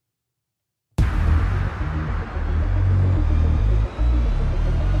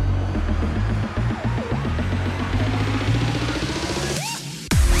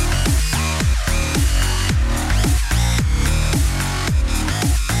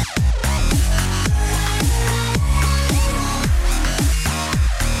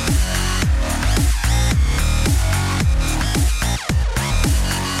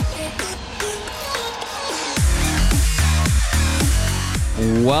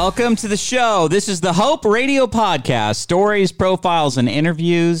Welcome to the show. This is the Hope Radio Podcast. Stories, profiles, and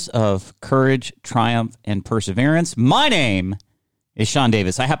interviews of courage, triumph, and perseverance. My name is Sean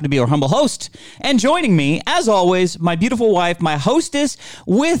Davis. I happen to be your humble host. And joining me, as always, my beautiful wife, my hostess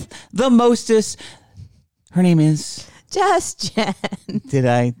with the mostest. Her name is... Just Jen. Did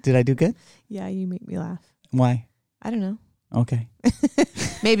I do good? Yeah, you make me laugh. Why? I don't know. Okay.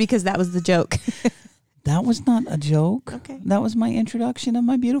 Maybe because that was the joke. That was not a joke. Okay. That was my introduction of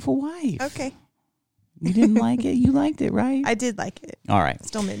my beautiful wife. Okay. You didn't like it? You liked it, right? I did like it. All right. It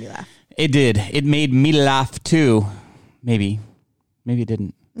still made me laugh. It did. It made me laugh too. Maybe it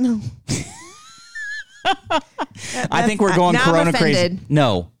didn't. No. I think we're going Corona crazy. Offended.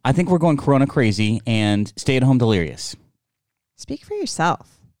 No, I think we're going Corona crazy and stay-at-home delirious. Speak for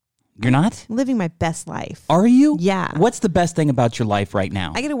yourself. You're not? I'm living my best life. Are you? Yeah. What's the best thing about your life right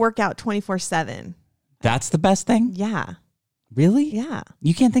now? I get to work out 24/7. That's the best thing? Yeah. Really? Yeah.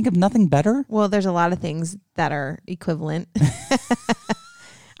 You can't think of nothing better? Well, there's a lot of things that are equivalent.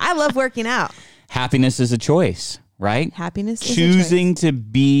 I love working out. Happiness is a choice, right? Happiness is Choosing a choice. to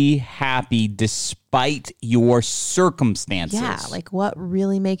be happy despite your circumstances. Yeah, like what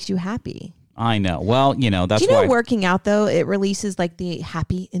really makes you happy? I know. Well, that's Do you know why working out, though, it releases like the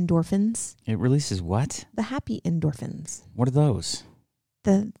happy endorphins? it releases what? The happy endorphins. What are those?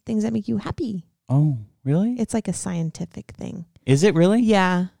 The things that make you happy. Oh, really? It's like a scientific thing. Is it really?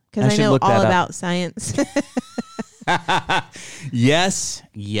 Yeah, I because I should know look that all up. about science. Yes,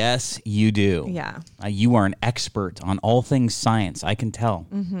 you do. Yeah, You are an expert on all things science. I can tell.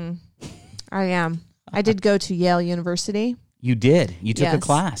 I am. I did go to Yale University You did. You took a Yes.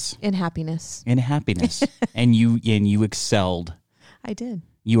 class in happiness. in happiness, and you excelled. I did.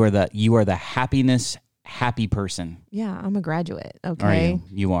 You are the happy person. Yeah, I'm a graduate. Are Okay. you?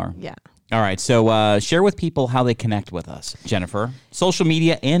 You are. Yeah. All right. So share with people how they connect with us, Jennifer. Social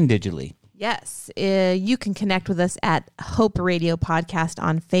media and digitally. Yes, you can connect with us at Hope Radio Podcast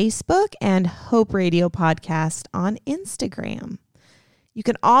on Facebook and Hope Radio Podcast on Instagram. You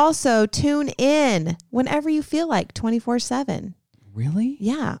can also tune in whenever you feel like 24/7. Really?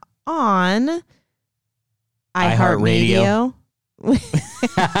 Yeah, on iHeartRadio.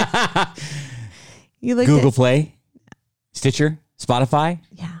 You looked Google at, Play, Stitcher, Spotify,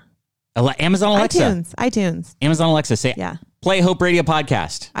 yeah, Amazon Alexa. iTunes. Amazon Alexa, say Yeah, play Hope Radio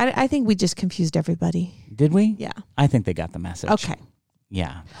Podcast. I think we just confused everybody. Did we? Yeah. I think they got the message. Okay.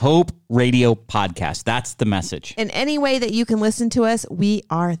 Yeah. Hope Radio Podcast. That's the message. In any way that you can listen to us, we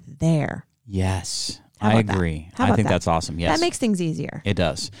are there. Yes. How I about that? agree. How I about think that? that's awesome. Yes. That makes things easier. It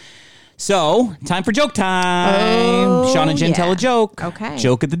does. So, time for joke time. Oh, Sean and Jen tell a yeah. joke. Okay.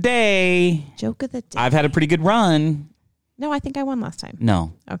 Joke of the day. Joke of the day. I've had a pretty good run. No, I think I won last time.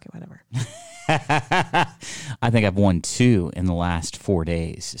 No. Okay, whatever. I think I've won 2 in the last 4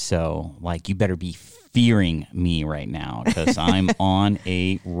 days. So, you better be fearing me right now because I'm on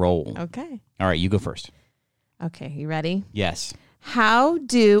a roll. Okay. All right, you go first. Okay, you ready? Yes. How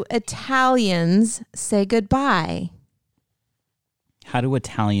do Italians say goodbye? How do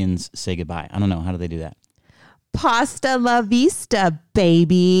Italians say goodbye? I don't know. How do they do that? Pasta la vista,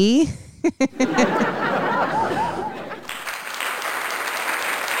 baby.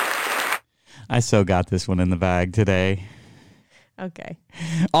 I so got this one in the bag today. Okay.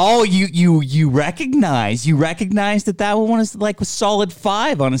 Oh, you recognize that one was a solid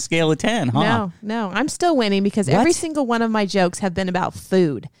 5 on a scale of 10, huh? No, I'm still winning because What? every single one of my jokes have been about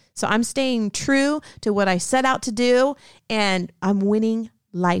food. So I'm staying true to what I set out to do, and I'm winning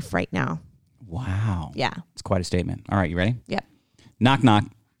life right now. Wow. Yeah. It's quite a statement. All right, you ready? Yep. Knock, knock.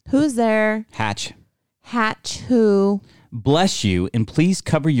 Who's there? Hatch. Hatch who? Bless you, and please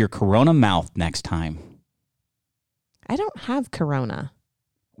cover your corona mouth next time. I don't have corona.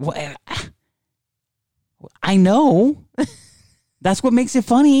 Well, I know. That's what makes it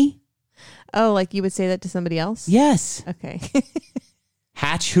funny. Oh, like you would say that to somebody else? Yes. Okay.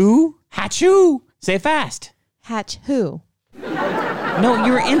 Hatch who? Hatch who? Say it fast. Hatch who? No,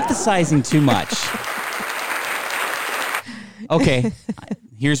 you're emphasizing too much. Okay,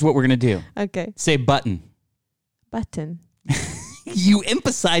 here's what we're going to do. Okay. Say button. Button. You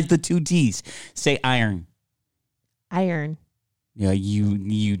emphasize the 2 T's. Say iron. Iron. Yeah,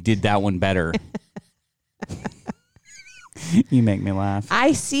 you did that one better. You make me laugh.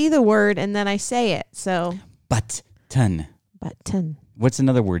 I see the word and then I say it. So Button. button. What's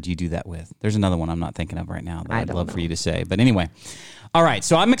another word you do that with? There's another one I'm not thinking of right now that I'd don't love know. for you to say. But anyway. All right,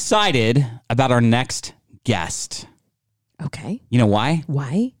 so I'm excited about our next guest. Okay. You know why?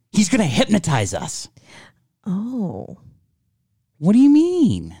 Why? He's going to hypnotize us. Oh, What do you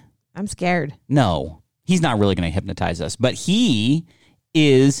mean? I'm scared. No, he's not really going to hypnotize us, but he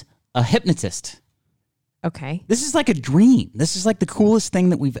is a hypnotist. Okay. This is like a dream. This is like the coolest thing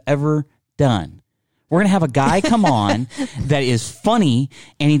that we've ever done. We're going to have a guy come on that is funny,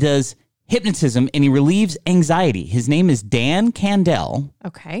 and he does hypnotism, and he relieves anxiety. His name is Dan Candel.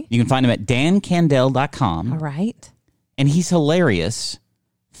 Okay. You can find him at dancandel.com. All right. And he's hilarious,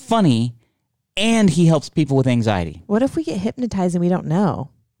 funny, and he helps people with anxiety. What if we get hypnotized and we don't know?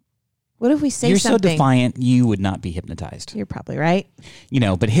 What if we say You're something? so defiant, you would not be hypnotized. You're probably right.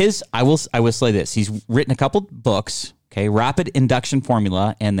 But I will say this. He's written a couple books, okay, Rapid Induction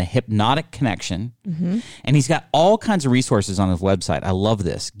Formula and The Hypnotic Connection. Mm-hmm. And he's got all kinds of resources on his website. I love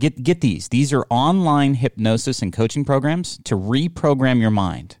this. Get these. These are online hypnosis and coaching programs to reprogram your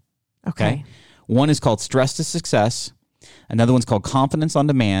mind. Okay. One is called Stress to Success. Another one's called Confidence on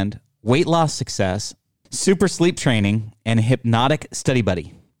Demand, Weight Loss Success, Super Sleep Training, and Hypnotic Study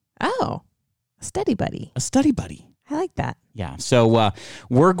Buddy. Oh, a study buddy. A study buddy. I like that. Yeah. So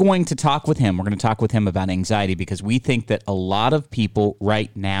we're going to talk with him. We're going to talk with him about anxiety because we think that a lot of people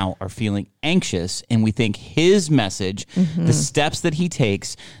right now are feeling anxious, and we think his message, the steps that he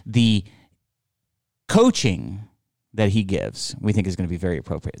takes, the coaching that he gives, we think is going to be very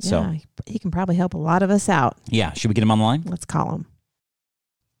appropriate. Yeah, So he can probably help a lot of us out. yeah, should we get him on the line? Let's call him.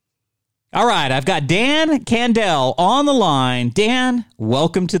 All right, I've got Dan Candel on the line. Dan,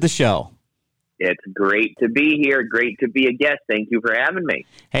 welcome to the show. It's great to be here. Great to be a guest. Thank you for having me.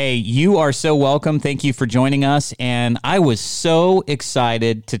 Hey, you are so welcome. Thank you for joining us. And I was so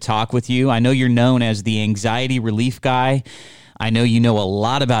excited to talk with you. I know you're known as the anxiety relief guy. I know you know a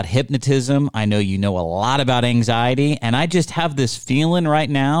lot about hypnotism. I know you know a lot about anxiety. And I just have this feeling right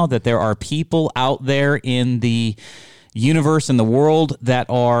now that there are people out there in the universe and the world that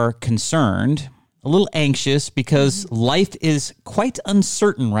are concerned, a little anxious because life is quite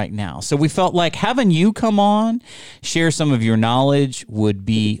uncertain right now. So we felt like having you come on, share some of your knowledge would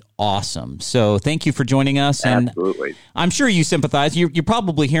be awesome. So thank you for joining us. And Absolutely. I'm sure you sympathize. You're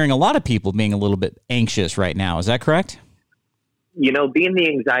probably hearing a lot of people being a little bit anxious right now. Is that correct? Being the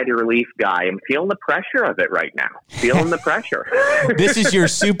anxiety relief guy, I'm feeling the pressure of it right now. Feeling the pressure. This is your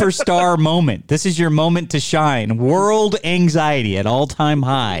superstar moment. This is your moment to shine. World anxiety at all-time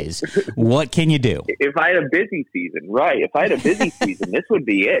highs. What can you do? If I had a busy season, right. If I had a busy season, this would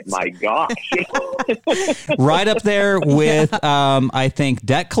be it. My gosh. Right up there with, I think,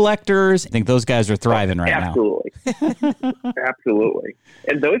 debt collectors. I think those guys are thriving right Absolutely. Absolutely.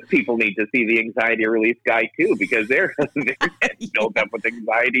 And those people need to see the anxiety relief guy too, because they're getting filled up with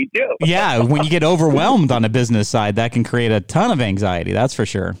anxiety too. now. Yeah, when you get overwhelmed on a business side, that can create a ton of anxiety. That's for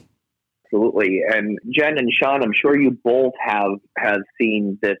sure. Absolutely. And Jen and Sean, I'm sure you both have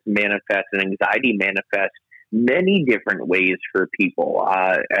seen this manifest and anxiety manifest many different ways for people.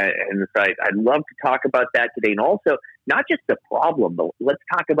 And so I'd love to talk about that today. And also, not just the problem, but let's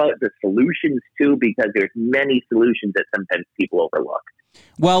talk about the solutions too, because there's many solutions that sometimes people overlook.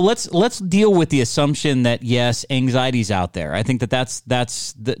 Well, let's deal with the assumption that yes, anxiety's out there. I think that's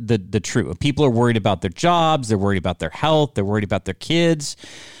the truth. People are worried about their jobs, they're worried about their health, they're worried about their kids.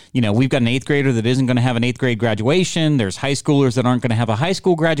 We've got an 8th grader that isn't going to have an 8th grade graduation. There's high schoolers that aren't going to have a high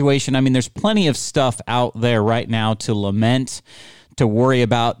school graduation. I mean, there's plenty of stuff out there right now to lament, to worry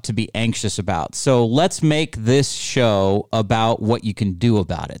about, to be anxious about. So let's make this show about what you can do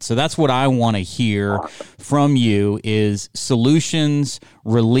about it. So that's what I want to hear from you is solutions,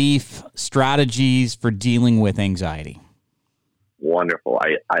 relief, strategies for dealing with anxiety. Wonderful.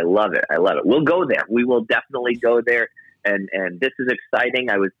 I love it. I love it. We'll go there. We will definitely go there. And this is exciting.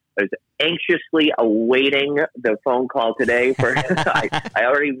 I was anxiously awaiting the phone call today. I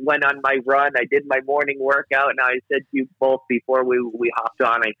already went on my run. I did my morning workout, and I said to you both before we hopped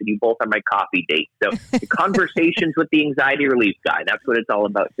on, I said, you both are my coffee date. So the conversations with the anxiety relief guy, that's what it's all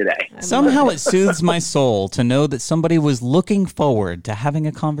about today. Somehow it soothes my soul to know that somebody was looking forward to having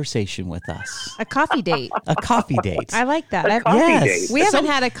a conversation with us. A coffee date. A coffee date. I like that. Date. We haven't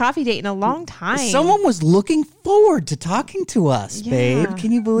had a coffee date in a long time. Someone was looking forward to talking to us, babe.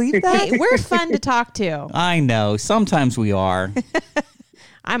 Can you believe that? Hey, we're fun to talk to. I know. Sometimes we are.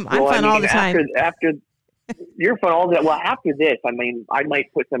 I'm fun all the time. After you're fun all the time. Well, after this, I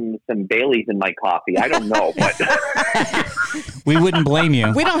might put some Baileys in my coffee. I don't know, but we wouldn't blame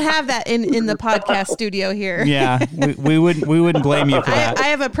you. We don't have that in the podcast studio here. Yeah, we wouldn't blame you for that. I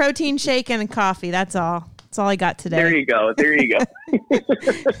have a protein shake and a coffee. That's all. That's all I got today. There you go.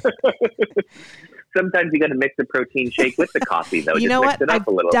 Sometimes you got to mix the protein shake with the coffee, though. You know what?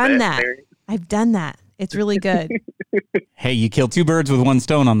 I've done that. It's really good. Hey, you kill 2 birds with 1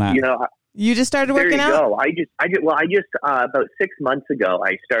 stone on that. You just started working out? There you go. I just about 6 months ago,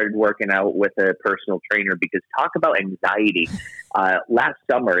 I started working out with a personal trainer because talk about anxiety. Last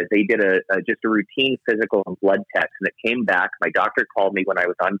summer, they did just a routine physical and blood test, and it came back. My doctor called me when I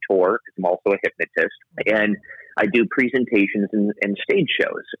was on tour because I'm also a hypnotist, and I do presentations and stage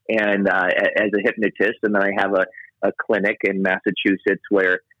shows, and as a hypnotist, and then I have a clinic in Massachusetts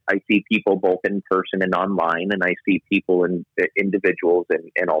where I see people both in person and online, and I see people in individuals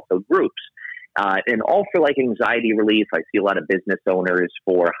and also groups. And all for like anxiety relief. I see a lot of business owners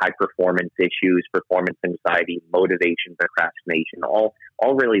for high performance issues, performance anxiety, motivation, procrastination, all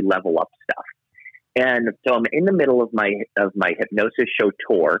really level up stuff. And so I'm in the middle of my hypnosis show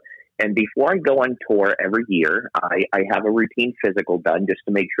tour. And before I go on tour every year, I have a routine physical done just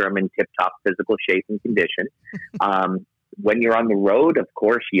to make sure I'm in tip-top physical shape and condition. When you're on the road, of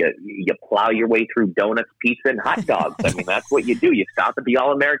course, you plow your way through donuts, pizza, and hot dogs. I mean, that's what you do. You stop at the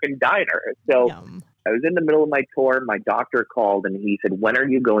All-American Diner. So Yum. I was in the middle of my tour. My doctor called, and he said, "When are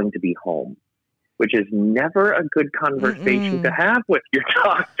you going to be home?" Which is never a good conversation to have with your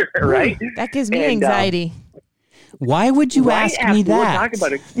doctor, right? That gives me anxiety. Why would you ask me that?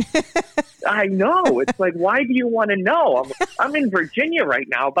 About it. I know. It's like, why do you want to know? I'm in Virginia right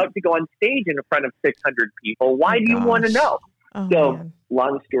now, about to go on stage in front of 600 people. Why do you want to know? Oh, so, man.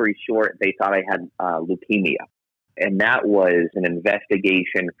 long story short, they thought I had leukemia. And that was an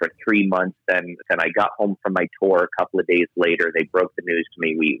investigation for 3 months. Then I got home from my tour a couple of days later. They broke the news to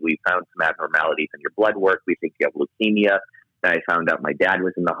me. We found some abnormalities in your blood work. We think you have leukemia. Then I found out my dad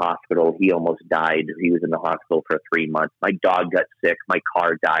was in the hospital. He almost died. He was in the hospital for 3 months. My dog got sick. My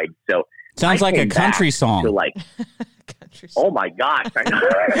car died. So sounds like a country song. Like, oh my gosh, I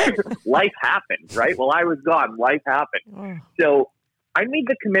know. Life happened, right? Well, I was gone. Life happened. Oh. So I made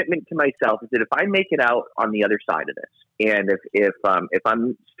the commitment to myself that if I make it out on the other side of this, and if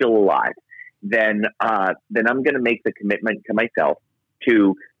I'm still alive, then I'm going to make the commitment to myself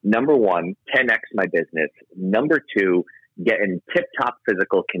to, number one, 10x my business. Number two, get in tip-top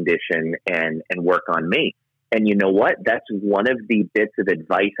physical condition and work on me. And you know what? That's one of the bits of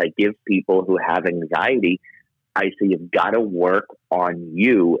advice I give people who have anxiety. I say you've got to work on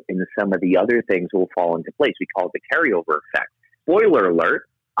you, and some of the other things will fall into place. We call it the carryover effect. Spoiler alert,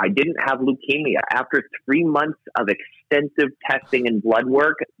 I didn't have leukemia. After 3 months of extensive testing and blood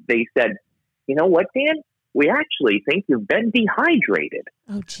work, they said, "You know what, Dan? We actually think you've been dehydrated."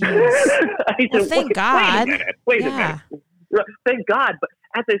 Oh, jeez. Well, thank God. Wait a minute. Thank God. But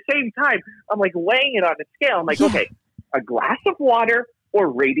at the same time, I'm like weighing it on a scale. I'm like, okay, a glass of water or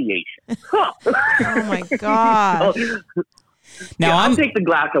radiation? Huh. Oh, my God. Now I'll take the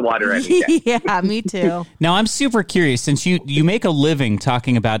glass of water any day. Yeah, me too. Now, I'm super curious. Since you make a living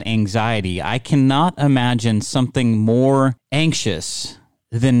talking about anxiety, I cannot imagine something more anxious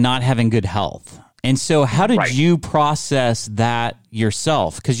than not having good health. And so how did you process that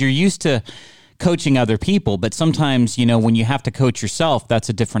yourself? Because you're used to coaching other people, but sometimes, when you have to coach yourself, that's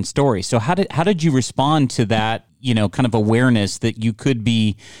a different story. So how did you respond to that, kind of awareness that you could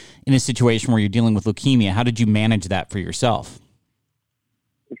be in a situation where you're dealing with leukemia? How did you manage that for yourself?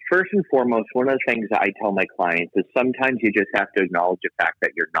 First and foremost, one of the things that I tell my clients is sometimes you just have to acknowledge the fact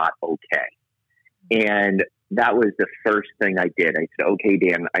that you're not okay. And that was the first thing I did. I said, "Okay,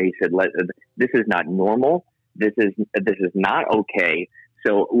 Dan," I said, "this is not normal. This is not okay.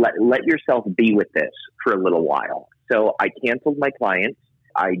 So let yourself be with this for a little while." So I canceled my clients.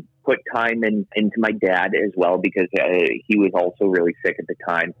 I put time into my dad as well because he was also really sick at the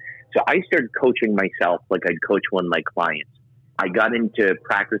time. So I started coaching myself like I'd coach one of my clients. I got into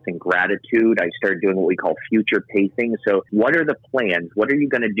practicing gratitude. I started doing what we call future pacing. So what are the plans? What are you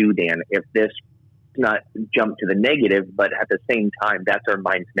going to do, Dan, if this not jump to the negative, but at the same time, that's our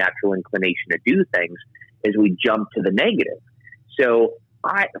mind's natural inclination to do things, is we jump to the negative. So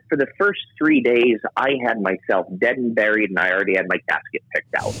for the first 3 days, I had myself dead and buried, and I already had my casket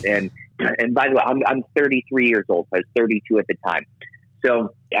picked out. And by the way, I'm 33 years old. So I was 32 at the time.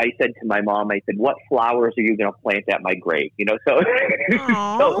 So I said to my mom, I said, "What flowers are you going to plant at my grave?" So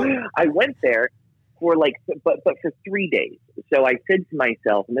I went there for but for 3 days. So I said to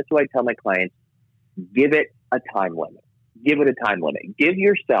myself, and this is what I tell my clients, give it a time limit. Give it a time limit. Give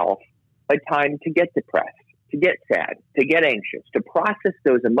yourself a time to get depressed, to get sad, to get anxious, to process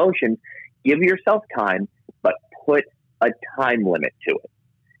those emotions. Give yourself time, but put a time limit to it,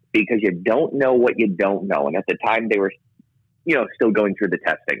 because you don't know what you don't know. And at the time they were, still going through the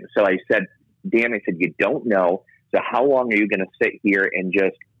testing. So I said, "Dan," I said, "you don't know. So how long are you going to sit here and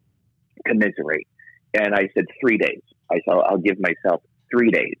just commiserate?" And I said, 3 days. I said, I'll give myself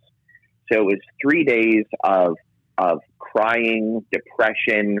 3 days. So it was 3 days of crying,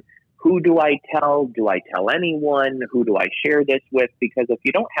 depression, who do I tell? Do I tell anyone? Who do I share this with? Because if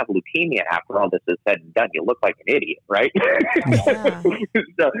you don't have leukemia after all this is said and done, you look like an idiot, right? Yeah.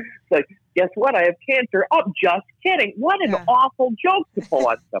 So it's like, guess what? I have cancer. Oh, just kidding. What an awful joke to pull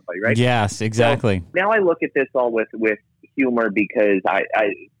on somebody, right? Yes, exactly. So now I look at this all with humor because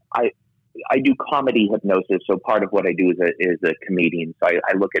I do comedy hypnosis. So part of what I do is a comedian. So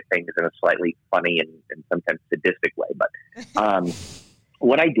I look at things in a slightly funny and sometimes sadistic way. But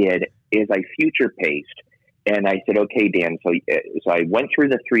what I did is I future paced, and I said, okay, Dan. So I went through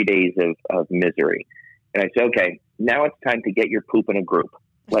the 3 days of misery, and I said, okay, now it's time to get your poop in a group.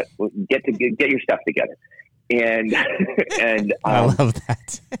 Get your stuff together. And I love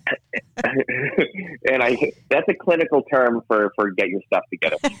that. And that's a clinical term for get your stuff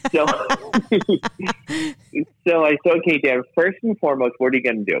together. So so I said, okay, Dan, first and foremost, what are you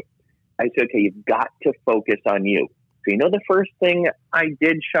going to do? I said, okay, you've got to focus on you. So the first thing I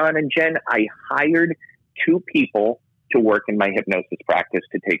did, Sean and Jen, I hired 2 people to work in my hypnosis practice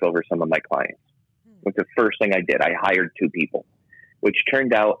to take over some of my clients. That's the first thing I did. I hired 2 people, which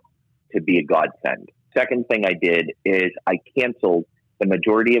turned out to be a godsend. Second thing I did is I canceled the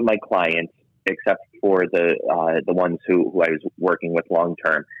majority of my clients, except for the ones who I was working with long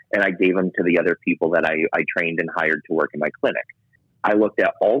term, and I gave them to the other people that I trained and hired to work in my clinic. I looked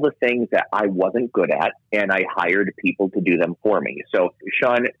at all the things that I wasn't good at, and I hired people to do them for me. So,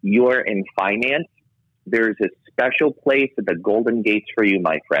 Sean, you're in finance. There's a special place at the Golden Gates for you,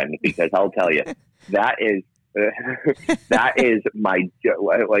 my friend, because I'll tell you, that is my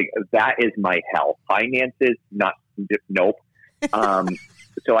hell. Finances, nope.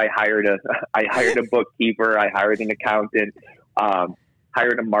 So I hired a bookkeeper. I hired an accountant.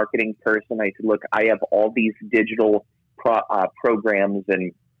 Hired a marketing person. I said, look, I have all these digital programs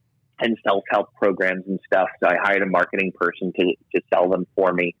and self-help programs and stuff. So I hired a marketing person to sell them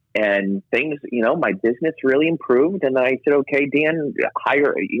for me. And things, my business really improved. And I said, okay, Dan,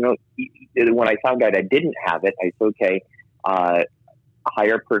 when I found out I didn't have it, I said, okay,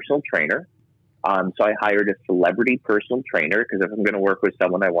 hire a personal trainer. So I hired a celebrity personal trainer because if I'm going to work with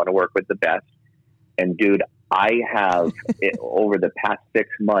someone, I want to work with the best. And dude, I have over the past 6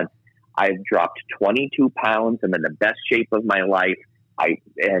 months, I've dropped 22 pounds. I'm in the best shape of my life.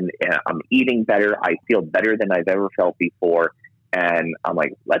 And I'm eating better. I feel better than I've ever felt before. And I'm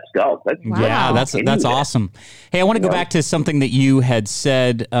like, let's go. Yeah, that's awesome. Hey, I want to go back to something that you had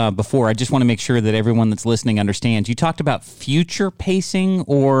said before. I just want to make sure that everyone that's listening understands. You talked about future pacing,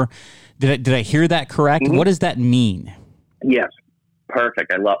 or did I hear that correct? Mm-hmm. What does that mean? Yes,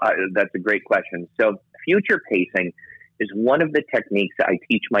 perfect. That's a great question. So future pacing is one of the techniques that I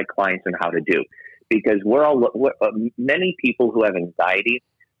teach my clients on how to do, because many people who have anxiety,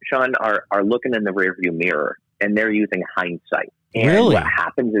 Sean, are looking in the rearview mirror and they're using hindsight. And really? What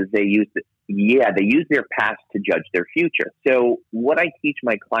happens is they use their past to judge their future. So what I teach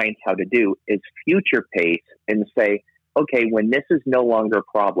my clients how to do is future pace and say, okay, when this is no longer a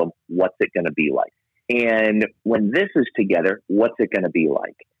problem, what's it going to be like? And when this is together, what's it going to be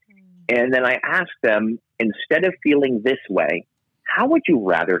like? And then I ask them, instead of feeling this way, how would you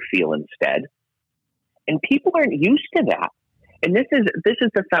rather feel instead? And people aren't used to that. And this is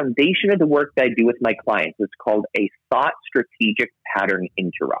the foundation of the work that I do with my clients. It's called a thought strategic pattern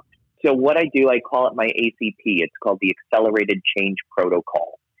interrupt. So what I do, I call it my ACP. It's called the Accelerated Change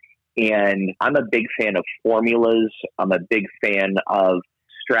Protocol. And I'm a big fan of formulas. I'm a big fan of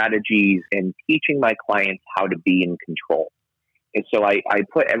strategies and teaching my clients how to be in control. And so I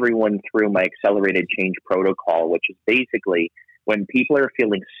put everyone through my Accelerated Change Protocol, which is basically when people are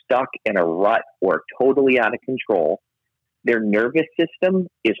feeling stuck in a rut or totally out of control, their nervous system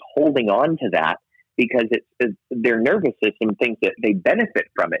is holding on to that because their nervous system thinks that they benefit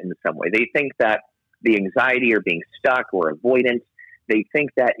from it in some way. They think that the anxiety or being stuck or avoidance, they think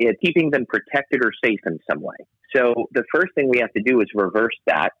that it's keeping them protected or safe in some way. So the first thing we have to do is reverse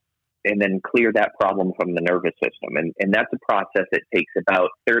that and then clear that problem from the nervous system. And that's a process that takes about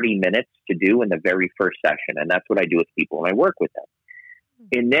 30 minutes to do in the very first session. And that's what I do with people when I work with them.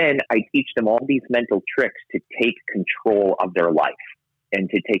 And then I teach them all these mental tricks to take control of their life and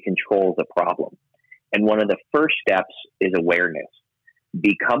to take control of the problem. And one of the first steps is awareness.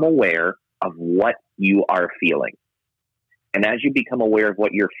 Become aware of what you are feeling. And as you become aware of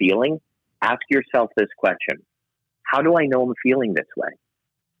what you're feeling, ask yourself this question: how do I know I'm feeling this way?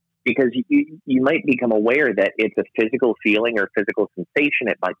 Because you might become aware that it's a physical feeling or physical sensation.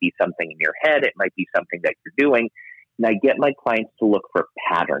 It might be something in your head. It might be something that you're doing. And I get my clients to look for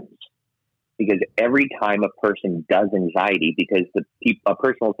patterns, because every time a person does anxiety, because a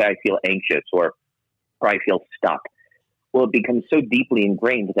person will say, I feel anxious or I feel stuck. Well, it becomes so deeply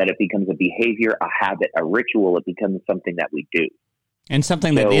ingrained that it becomes a behavior, a habit, a ritual. It becomes something that we do. And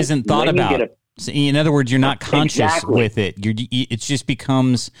something that isn't thought about. So in other words, you're not conscious with it. It just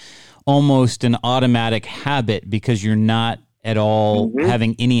becomes almost an automatic habit because you're not at all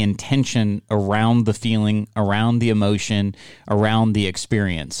having any intention around the feeling, around the emotion, around the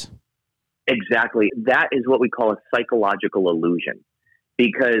experience. Exactly. That is what we call a psychological illusion,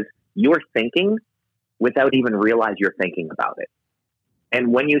 because you're thinking without even realize you're thinking about it.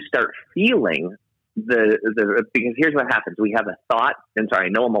 And when you start feeling because here's what happens. We have a thought. I'm sorry, I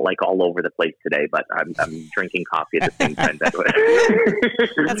know I'm like all over the place today, but I'm drinking coffee at the same time. That's what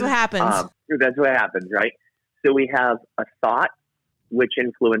happens. That's what happens, right? So we have a thought, which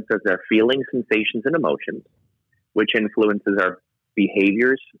influences our feelings, sensations, and emotions, which influences our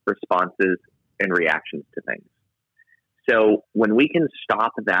behaviors, responses, and reactions to things. So when we can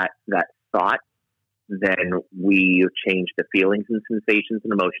stop that thought, then we change the feelings and sensations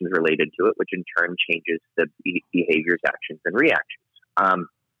and emotions related to it, which in turn changes the behaviors, actions, and reactions.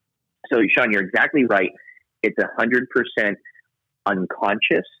 So, Sean, you're exactly right. It's 100%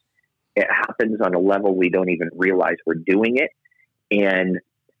 unconscious. It happens on a level we don't even realize we're doing it. And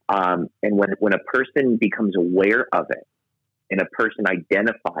when a person becomes aware of it, and a person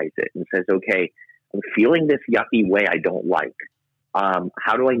identifies it and says, okay, I'm feeling this yucky way I don't like.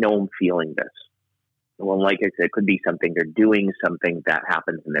 How do I know I'm feeling this? Well, like I said, it could be something they're doing, something that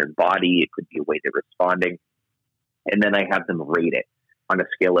happens in their body. It could be a way they're responding. And then I have them rate it on a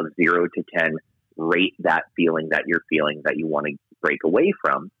scale of 0 to 10, rate that feeling that you're feeling that you want to break away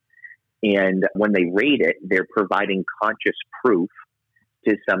from. And when they rate it, they're providing conscious proof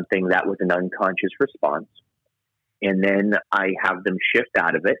to something that was an unconscious response. And then I have them shift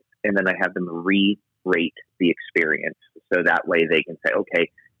out of it, and then I have them re-rate the experience. So that way they can say,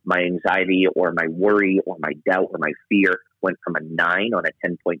 okay, my anxiety or my worry or my doubt or my fear went from a 9 on a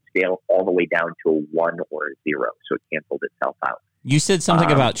 10-point scale all the way down to a 1 or a 0. So it canceled itself out. You said something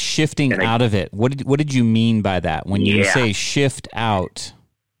about shifting out of it. What did you mean by that when you say shift out?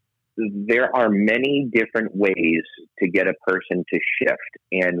 There are many different ways to get a person to shift.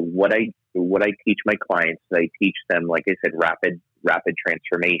 And what I teach my clients, I teach them, like I said, rapid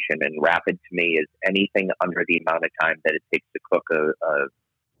transformation. And rapid to me is anything under the amount of time that it takes to cook a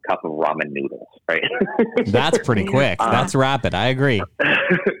cup of ramen noodles, right? That's pretty quick. That's rapid. I agree.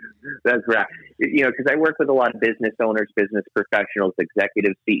 That's right. Because I work with a lot of business owners, business professionals,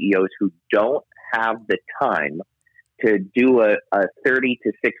 executives, CEOs who don't have the time to do a 30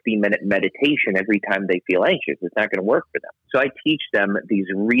 to 60 minute meditation every time they feel anxious. It's not going to work for them. So I teach them these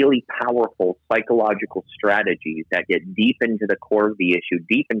really powerful psychological strategies that get deep into the core of the issue,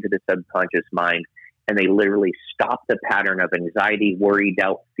 deep into the subconscious mind, and they literally stop the pattern of anxiety, worry,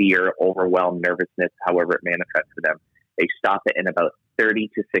 doubt, fear, overwhelm, nervousness, however it manifests for them. They stop it in about 30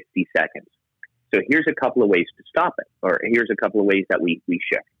 to 60 seconds. So here's a couple of ways to stop it, or here's a couple of ways that we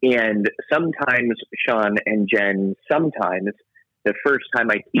shift. And sometimes, Sean and Jen, sometimes the first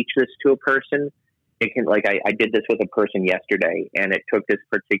time I teach this to a person, it can, like I did this with a person yesterday, and it took this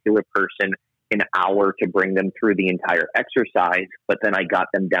particular person an hour to bring them through the entire exercise, but then I got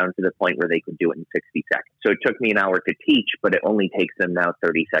them down to the point where they could do it in 60 seconds. So it took me an hour to teach, but it only takes them now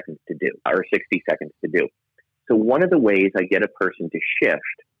 30 seconds to do, or 60 seconds to do. So one of the ways I get a person to shift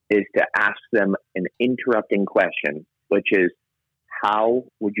is to ask them an interrupting question, which is, how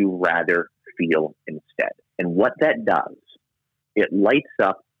would you rather feel instead? And what that does, it lights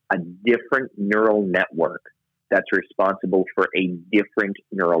up a different neural network that's responsible for a different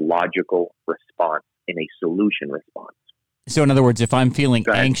neurological response in a solution response. So in other words, if I'm feeling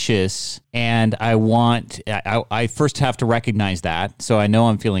anxious and I first have to recognize that. So I know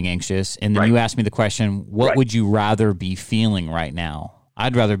I'm feeling anxious. And then you ask me the question, what would you rather be feeling right now?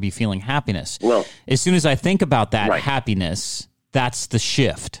 I'd rather be feeling happiness. Well, as soon as I think about that happiness, that's the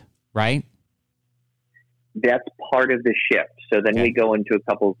shift, right? That's part of the shift. So then we go into a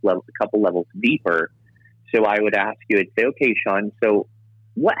couple levels deeper. So I would ask you, I'd say, okay, Sean, so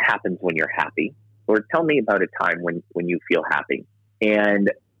what happens when you're happy? Or tell me about a time when you feel happy.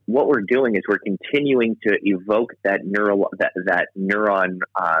 And what we're doing is we're continuing to evoke that neuron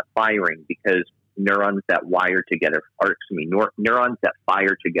firing, because neurons that wire together, neurons that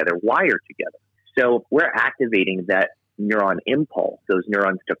fire together wire together. So we're activating that neuron impulse, those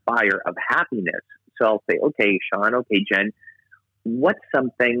neurons to fire of happiness. So I'll say, okay, Sean, okay, Jen, what's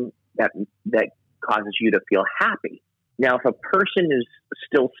something that causes you to feel happy? Now, if a person is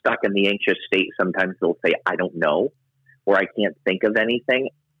still stuck in the anxious state, sometimes they'll say, I don't know, or I can't think of anything.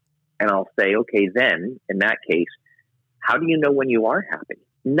 And I'll say, okay, then in that case, how do you know when you are happy?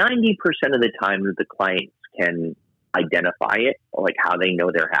 90% of the time the clients can identify it, like how they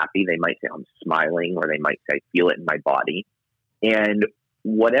know they're happy. They might say, I'm smiling, or they might say, I feel it in my body. And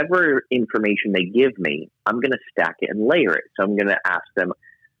whatever information they give me, I'm going to stack it and layer it. So I'm going to ask them,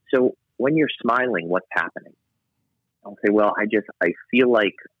 so when you're smiling, what's happening? I'll say, well, I feel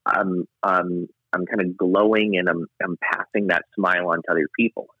like I'm kind of glowing, and I'm passing that smile on to other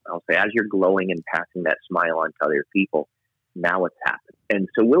people. I'll say, as you're glowing and passing that smile on to other people, now what's happening? And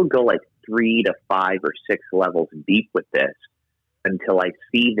so we'll go like 3 to 5 or 6 levels deep with this until I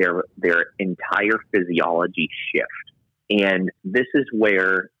see their entire physiology shift. And this is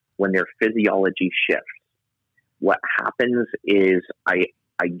where, when their physiology shifts, what happens is I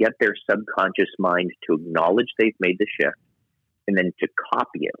get their subconscious mind to acknowledge they've made the shift, and then to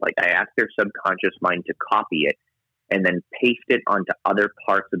copy it. Like, I ask their subconscious mind to copy it and then paste it onto other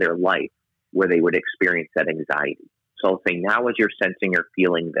parts of their life where they would experience that anxiety. So I'll say, now as you're sensing or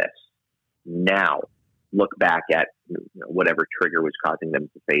feeling this, now look back at whatever trigger was causing them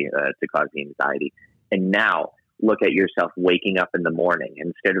to cause the anxiety. And now look at yourself waking up in the morning.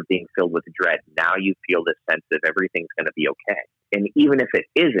 Instead of being filled with dread, now you feel this sense of everything's going to be okay. And even if it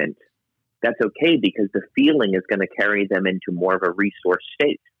isn't, that's okay, because the feeling is going to carry them into more of a resource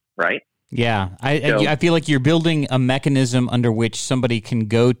state, right? Yeah, I feel like you're building a mechanism under which somebody can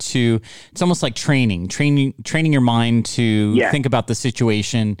go to. It's almost like training your mind to think about the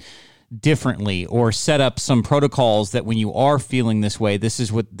situation differently, or set up some protocols that when you are feeling this way, this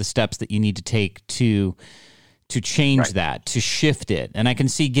is what the steps that you need to take to change that, to shift it. And I can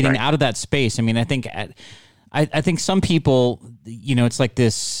see getting out of that space. I mean, I think some people, it's like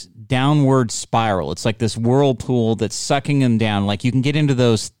this downward spiral. It's like this whirlpool that's sucking them down. Like, you can get into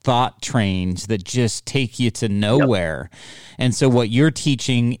those thought trains that just take you to nowhere. Yep. And so what you're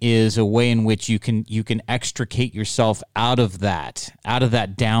teaching is a way in which you can extricate yourself out of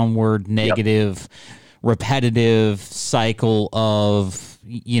that downward, negative, repetitive cycle of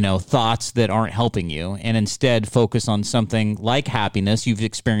thoughts that aren't helping you, and instead focus on something like happiness. You've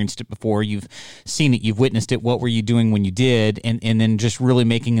experienced it before. You've seen it. You've witnessed it. What were you doing when you did? And then just really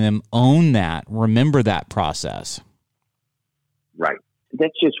making them own that, remember that process. Right.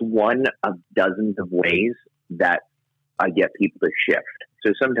 That's just one of dozens of ways that I get people to shift.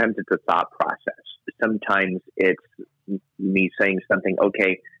 So sometimes it's a thought process. Sometimes it's me saying something,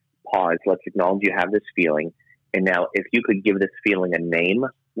 okay, pause, let's acknowledge you have this feeling. And now, if you could give this feeling a name,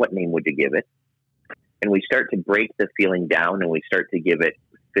 what name would you give it? And we start to break the feeling down, and we start to give it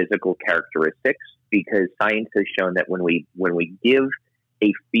physical characteristics, because science has shown that when we give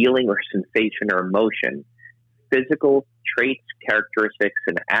a feeling or sensation or emotion physical traits, characteristics,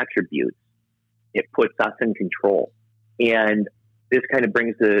 and attributes, it puts us in control. And this kind of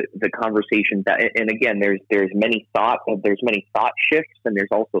brings the conversation back. And again, there's many thought shifts, and there's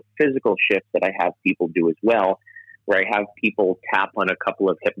also physical shifts that I have people do as well, where I have people tap on a couple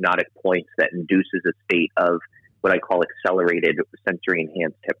of hypnotic points that induces a state of what I call accelerated sensory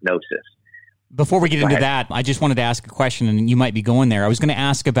enhanced hypnosis. Before we get into that, I just wanted to ask a question, and you might be going there. I was going to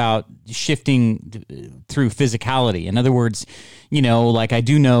ask about shifting through physicality. In other words, like, I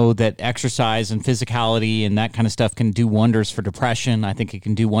do know that exercise and physicality and that kind of stuff can do wonders for depression. I think it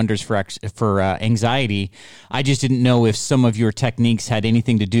can do wonders for anxiety. I just didn't know if some of your techniques had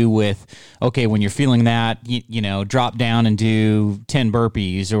anything to do with, okay, when you're feeling that, drop down and do 10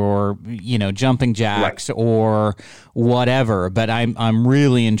 burpees, or, jumping jacks, or whatever. But I'm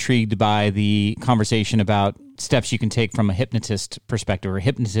really intrigued by the conversation about steps you can take from a hypnotist perspective or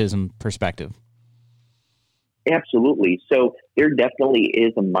hypnotism perspective. Absolutely. So there definitely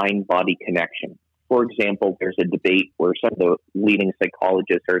is a mind-body connection. For example, there's a debate where some of the leading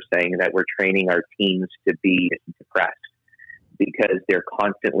psychologists are saying that we're training our teens to be depressed because they're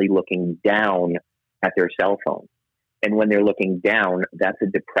constantly looking down at their cell phone. And when they're looking down, that's a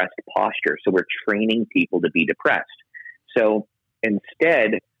depressed posture. So we're training people to be depressed. So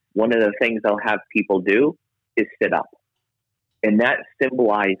instead, one of the things I'll have people do is sit up. And that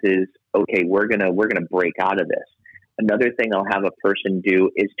symbolizes, okay, we're gonna break out of this. Another thing I'll have a person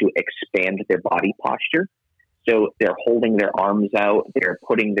do is to expand their body posture. So they're holding their arms out, they're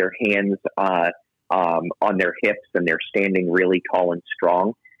putting their hands on their hips, and they're standing really tall and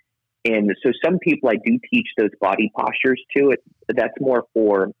strong. And so some people, I do teach those body postures to. That's more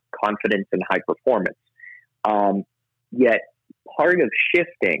for confidence and high performance. Yet part of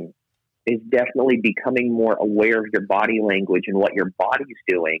shifting is definitely becoming more aware of your body language and what your body's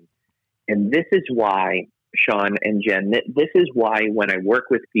doing. And this is why, Sean and Jen, this is why when I work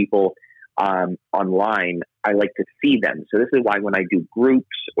with people online, I like to see them. So this is why when I do groups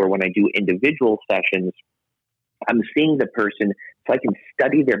or when I do individual sessions, I'm seeing the person so I can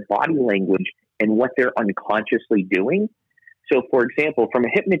study their body language and what they're unconsciously doing. So, for example, from a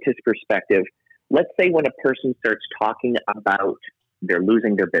hypnotist perspective, let's say when a person starts talking about they're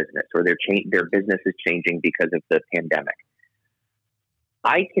losing their business or their business is changing because of the pandemic,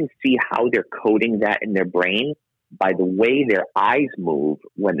 I can see how they're coding that in their brain by the way their eyes move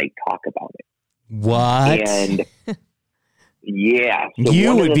when they talk about it. What? And yeah. So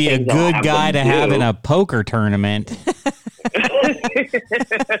you would be a good guy to have in a poker tournament.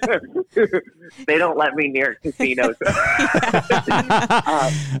 They don't let me near casinos.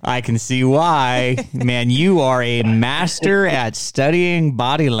 I can see why. Man, you are a master at studying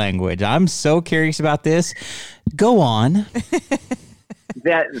body language. I'm so curious about this. Go on.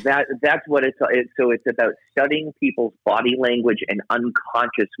 That's what it's. So it's about studying people's body language and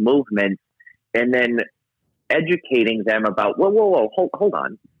unconscious movements, and then educating them about, whoa, hold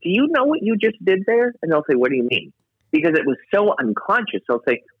on. Do you know what you just did there? And they'll say, what do you mean? Because it was so unconscious. They'll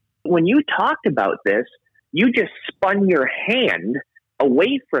say, when you talked about this, you just spun your hand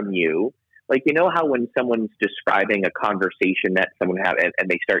away from you. Like, you know how when someone's describing a conversation that someone had and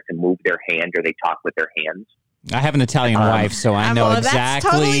they start to move their hand or they talk with their hands? I have an Italian wife, so I know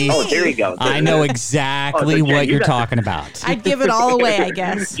exactly. Totally oh, there you go. I know exactly so Jen, what you're talking about. I'd give it all away, I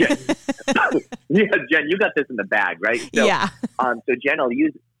guess. Jen, Jen, you got this in the bag, right? So, yeah. So Jen, I'll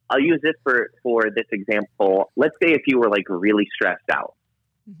use this for this example. Let's say if you were like really stressed out,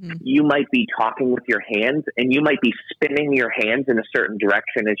 you might be talking with your hands, and you might be spinning your hands in a certain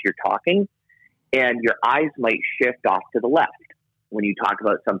direction as you're talking, and your eyes might shift off to the left when you talk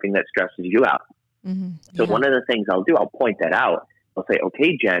about something that stresses you out. So one of the things I'll do, I'll point that out. I'll say,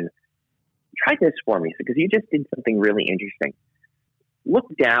 okay, Jen, try this for me because you just did something really interesting. Look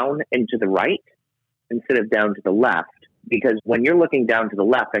down and to the right instead of down to the left, because when you're looking down to the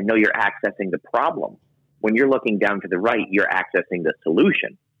left, I know you're accessing the problem. When you're looking down to the right, you're accessing the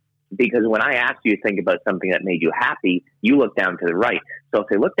solution. Because when I asked you to think about something that made you happy, you look down to the right. So I'll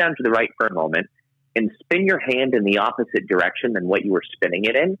say, look down to the right for a moment and spin your hand in the opposite direction than what you were spinning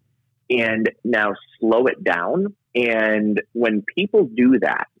it in. And now slow it down. And when people do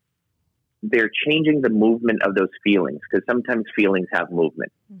that, they're changing the movement of those feelings, because sometimes feelings have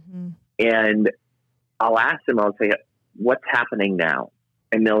movement. And I'll ask them, I'll say, what's happening now?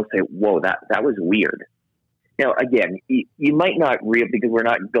 And they'll say, whoa, that was weird. Now, again, you might not because we're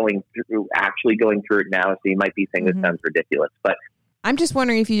not actually going through it now. So you might be saying this sounds ridiculous, but I'm just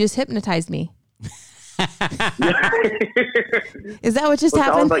wondering if you just hypnotized me. Is that what just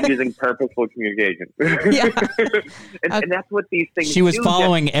happened? It's all about using purposeful communication. Yeah. and that's what these things She was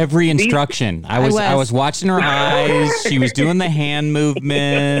following every instruction. I was watching her eyes. She was doing the hand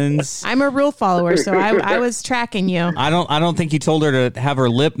movements. I'm a rule follower, so I was tracking you. I don't think you told her to have her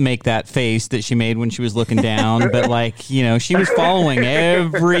lip make that face that she made when she was looking down, but she was following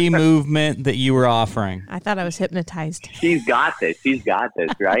every movement that you were offering. I thought I was hypnotized. She's got this,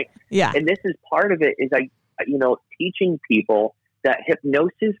 right? Yeah. And this is part of it is teaching people that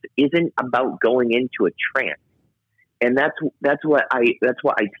hypnosis isn't about going into a trance. And that's what I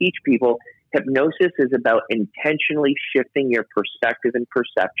teach people. Hypnosis is about intentionally shifting your perspective and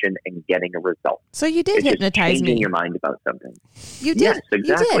perception and getting a result. So you did hypnotize changing me. your mind about something. You did. Yes,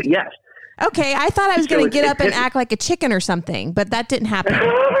 exactly. You did. Yes. Okay, I thought I was going to get up and act like a chicken or something, but that didn't happen.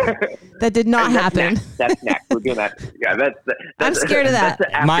 That did not happen. That's next. We're doing that. Yeah, that's I'm scared of that.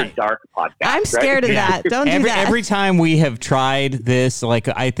 That's the After Dark podcast. I'm scared of that. Don't do that. Every time we have tried this,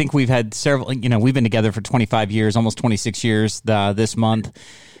 I think we've had several, we've been together for 25 years, almost 26 years this month.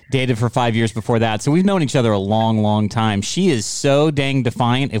 Dated for 5 years before that. So we've known each other a long, long time. She is so dang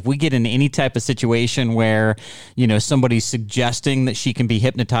defiant. If we get in any type of situation where, somebody's suggesting that she can be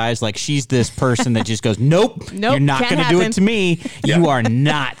hypnotized, like she's this person that just goes, nope, you're not going to do it to me. Yeah. You are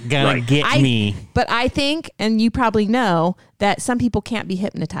not going to get me. But I think, and you probably know, that some people can't be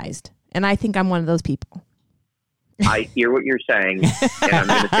hypnotized. And I think I'm one of those people. I hear what you're saying, and I'm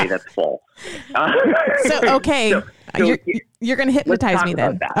going to say that's false. You're going to hypnotize me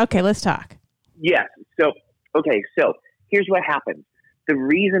then. Okay, let's talk. Yes. So here's what happens. The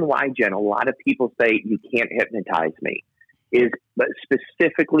reason why, Jen, a lot of people say you can't hypnotize me is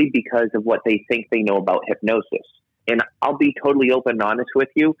specifically because of what they think they know about hypnosis. And I'll be totally open and honest with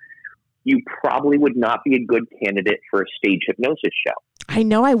you. You probably would not be a good candidate for a stage hypnosis show. I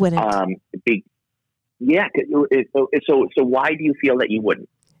know I wouldn't. Yeah. So why do you feel that you wouldn't?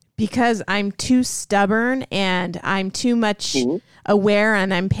 Because I'm too stubborn and I'm too much aware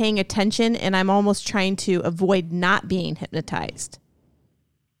and I'm paying attention and I'm almost trying to avoid not being hypnotized.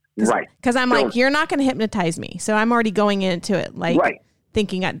 Right. Because I'm like, you're not going to hypnotize me. So I'm already going into it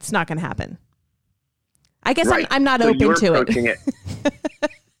thinking it's not going to happen. I guess I'm not open to it.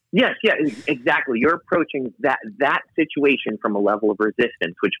 Yes, yeah, exactly. You're approaching that situation from a level of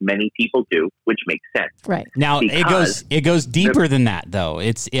resistance, which many people do, which makes sense. Right. Now it goes deeper than that, though.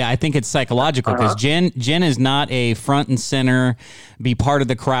 I think it's psychological because Jen is not a front and center, be part of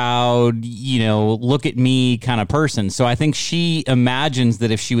the crowd, look at me kind of person. So I think she imagines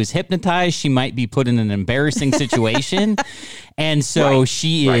that if she was hypnotized, she might be put in an embarrassing situation, and so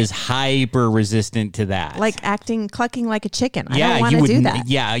she is hyper resistant to that. Like clucking like a chicken. I don't want to do that.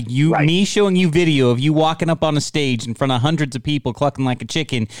 Yeah. Me showing you video of you walking up on a stage in front of hundreds of people clucking like a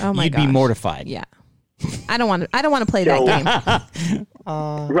chicken, you'd be mortified. Yeah. I don't want to play that game.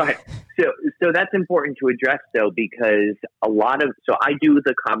 Right. So that's important to address though, because I do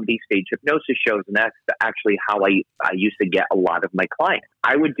the comedy stage hypnosis shows, and that's actually how I used to get a lot of my clients.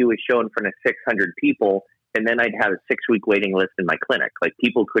 I would do a show in front of 600 people, and then I'd have a 6-week waiting list in my clinic. Like,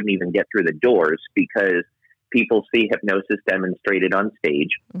 people couldn't even get through the doors because people see hypnosis demonstrated on stage.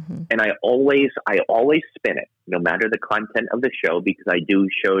 Mm-hmm. And I always spin it, no matter the content of the show, because I do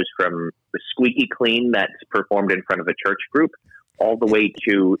shows from the squeaky clean that's performed in front of a church group all the way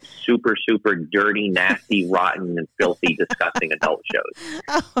to super, super dirty, nasty, rotten, and filthy, disgusting adult shows.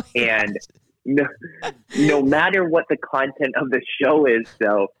 Oh, and no matter what the content of the show is,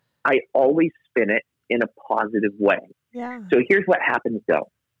 though, I always spin it in a positive way. Yeah. So here's what happens, though.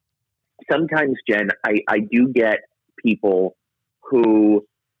 Sometimes, Jen, I do get people who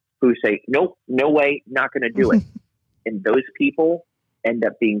say, nope, no way, not going to do it. And those people end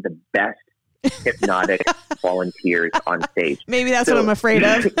up being the best hypnotic volunteers on stage. Maybe that's what I'm afraid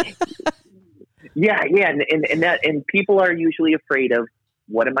of. Yeah. And people are usually afraid of,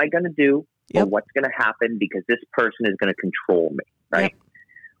 what am I going to do? Yep. Or what's going to happen, because this person is going to control me, right? Yep.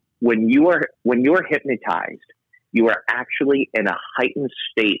 When you're hypnotized, you are actually in a heightened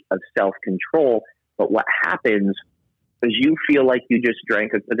state of self-control. But what happens is you feel like you just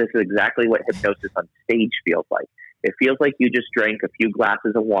drank. This is exactly what hypnosis on stage feels like. It feels like you just drank a few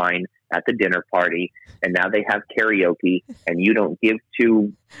glasses of wine at the dinner party, and now they have karaoke, and you don't give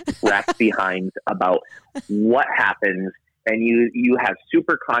two rat's behinds about what happens. And you have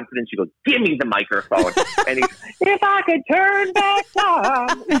super confidence. You go, give me the microphone. And if I could turn back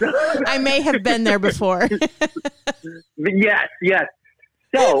time. I may have been there before. Yes.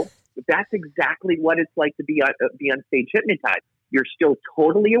 So that's exactly what it's like to be on stage hypnotized. You're still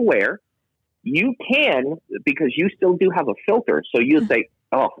totally aware. You can, because you still do have a filter. So you say,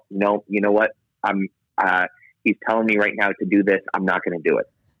 oh, no, you know what? He's telling me right now to do this. I'm not going to do it.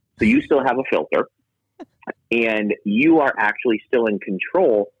 So you still have a filter. And you are actually still in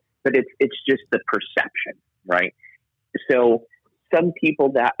control, but it's just the perception, right? So some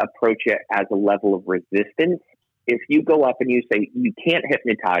people that approach it as a level of resistance, if you go up and you say, you can't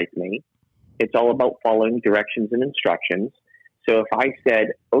hypnotize me, it's all about following directions and instructions. So if I said,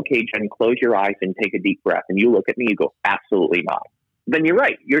 okay, Jen, close your eyes and take a deep breath, and you look at me, you go, absolutely not. Then you're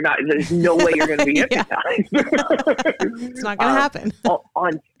right. You're not. There's no way you're going to be hypnotized. It's not going to happen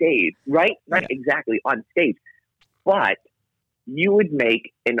on stage, right? Right, yeah. Exactly, on stage. But you would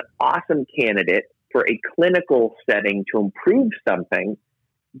make an awesome candidate for a clinical setting to improve something,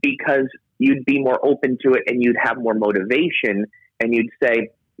 because you'd be more open to it and you'd have more motivation, and you'd say,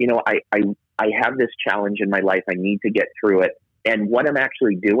 I have this challenge in my life. I need to get through it. And what I'm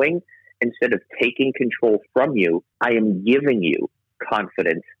actually doing, instead of taking control from you, I am giving you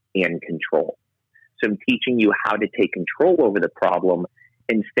confidence and control. So I'm teaching you how to take control over the problem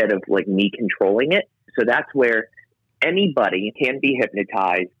instead of like me controlling it. So that's where anybody can be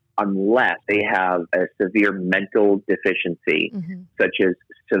hypnotized unless they have a severe mental deficiency, such as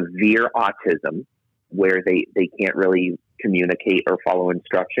severe autism, where they can't really communicate or follow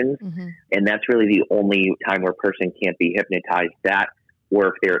instructions. And that's really the only time where a person can't be hypnotized, that, or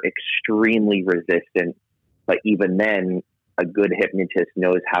if they're extremely resistant. But even then, a good hypnotist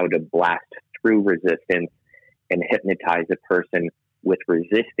knows how to blast through resistance and hypnotize a person with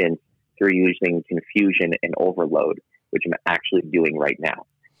resistance through using confusion and overload, which I'm actually doing right now.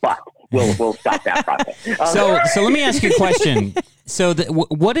 But we'll stop that process. So let me ask you a question. So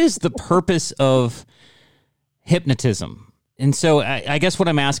what is the purpose of hypnotism? And so I guess what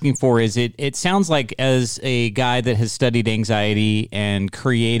I'm asking for is, it sounds like, as a guy that has studied anxiety and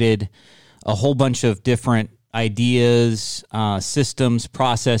created a whole bunch of different ideas, systems,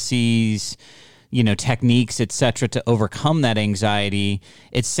 processes, techniques, etc., to overcome that anxiety.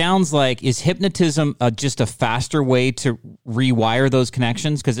 It sounds like, is hypnotism just a faster way to rewire those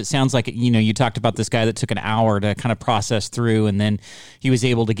connections? Because it sounds like, you talked about this guy that took an hour to kind of process through, and then he was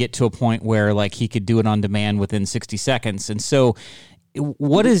able to get to a point where, like, he could do it on demand within 60 seconds. And so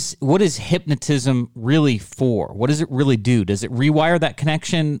what is hypnotism really for? What does it really do? Does it rewire that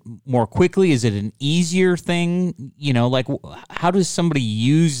connection more quickly? Is it an easier thing? Like how does somebody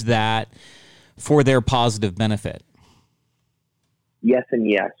use that for their positive benefit? Yes and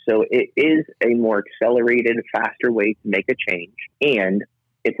yes. So it is a more accelerated, faster way to make a change, and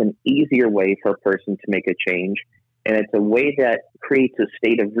it's an easier way for a person to make a change, and it's a way that creates a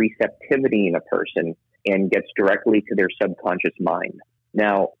state of receptivity in a person and gets directly to their subconscious mind.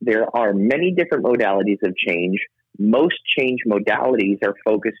 Now, there are many different modalities of change. Most change modalities are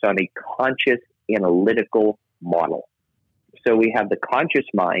focused on a conscious analytical model. So we have the conscious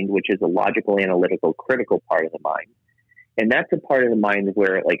mind, which is a logical, analytical, critical part of the mind. And that's a part of the mind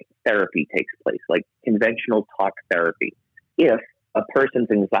where like therapy takes place, like conventional talk therapy. If a person's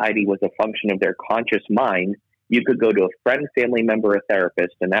anxiety was a function of their conscious mind, you could go to a friend, family member, a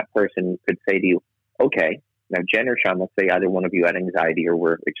therapist, and that person could say to you, okay, now Jen or Sean, let's say either one of you had anxiety or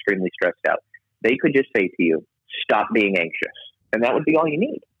were extremely stressed out. They could just say to you, stop being anxious. And that would be all you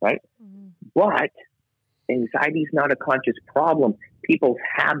need, right? Mm-hmm. But anxiety is not a conscious problem. People's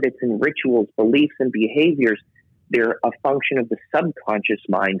habits and rituals, beliefs and behaviors, they're a function of the subconscious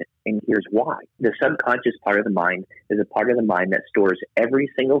mind. And here's why. The subconscious part of the mind is a part of the mind that stores every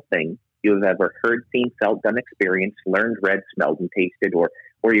single thing you have ever heard, seen, felt, done, experienced, learned, read, smelled, and tasted, or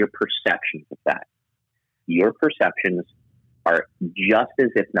your perceptions of that. Your perceptions are just as,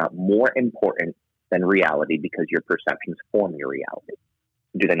 if not more important than reality, because your perceptions form your reality.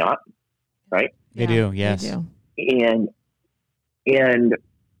 Do they not? Right? They do, yes. They do. And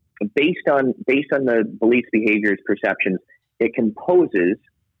based on the beliefs, behaviors, perceptions, it composes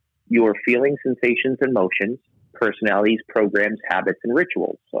your feelings, sensations, emotions, personalities, programs, habits, and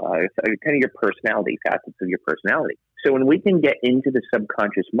rituals. Kind of your personality, facets of your personality. So when we can get into the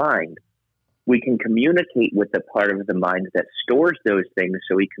subconscious mind, we can communicate with the part of the mind that stores those things.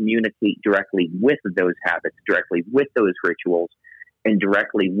 So we communicate directly with those habits, directly with those rituals, and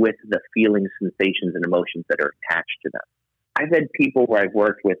directly with the feelings, sensations, and emotions that are attached to them. I've had people where I've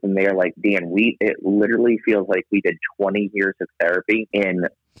worked with, and they're like, Dan, it literally feels like we did 20 years of therapy in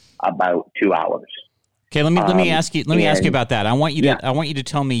about 2 hours. Okay, let me ask you about that. I want you to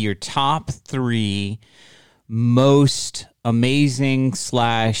tell me your top 3 most amazing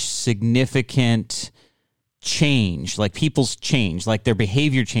 / significant change, like people's change, like their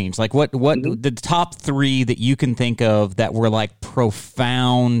behavior change, like what mm-hmm. the top 3 that you can think of that were like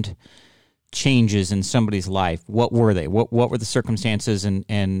profound changes in somebody's life. What were they? What were the circumstances,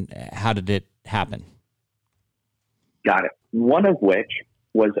 and how did it happen? Got it. One of which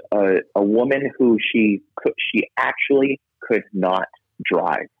was a woman who she actually could not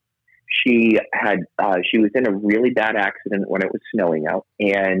drive. She was in a really bad accident when it was snowing out,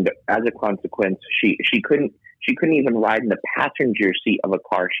 and as a consequence, she couldn't even ride in the passenger seat of a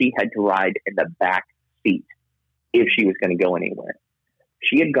car. She had to ride in the back seat if she was going to go anywhere.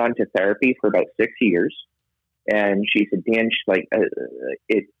 She had gone to therapy for about 6 years, and she said, Dan, she's like,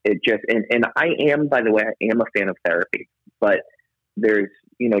 it just, and I am, by the way, I am a fan of therapy, but there's,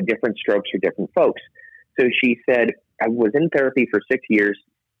 different strokes for different folks. So she said, I was in therapy for 6 years,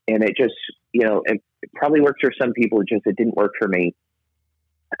 and it just, it probably works for some people. It didn't work for me.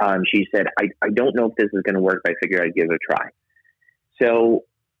 She said, I don't know if this is going to work, but I figured I'd give it a try. So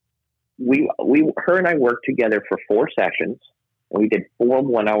her and I worked together for 4 sessions, and we did 4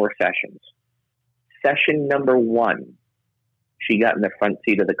 1-hour sessions. Session number 1, she got in the front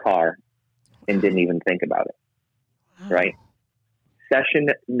seat of the car and didn't even think about it. Right? Session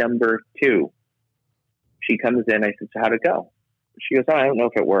number 2, she comes in. I said, so how'd it go? She goes, I don't know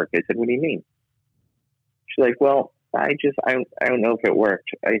if it worked. I said, what do you mean? She's like, well, I don't know if it worked.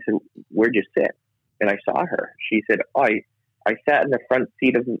 I said, where'd you sit? And I saw her. She said, oh, I sat in the front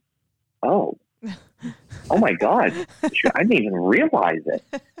seat of, oh my God. I didn't even realize it.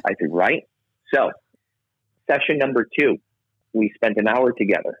 I said, right. So session number 2, we spent an hour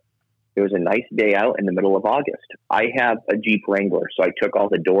together. It was a nice day out in the middle of August. I have a Jeep Wrangler, so I took all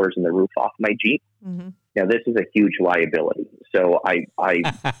the doors and the roof off my Jeep. Mm-hmm. Now, this is a huge liability, so I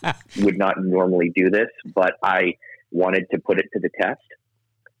would not normally do this, but I wanted to put it to the test.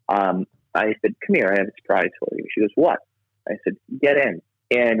 I said, come here, I have a surprise for you. She goes, what? I said, get in.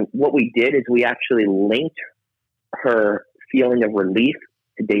 And what we did is we actually linked her feeling of relief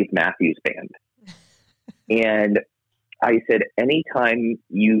to Dave Matthews Band. And I said, anytime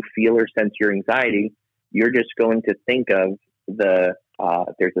you feel or sense your anxiety, you're just going to think of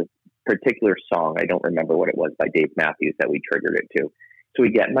there's a particular song, I don't remember what it was, by Dave Matthews that we triggered it to. So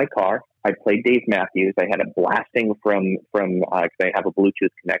we get in my car. I played Dave Matthews. I had it blasting from because I have a Bluetooth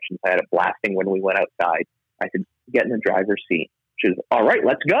connection. So I had it blasting when we went outside. I said, get in the driver's seat. She was, all right,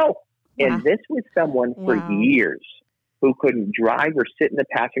 let's go. Wow. And this was someone for years who couldn't drive or sit in the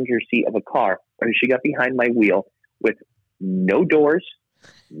passenger seat of a car. Or she got behind my wheel with no doors,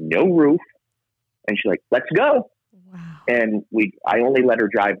 no roof. And she's like, let's go. Wow. And I only let her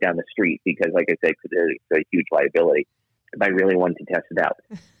drive down the street because, like I said, it's a huge liability. But I really wanted to test it out.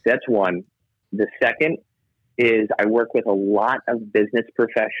 That's one. The second is I work with a lot of business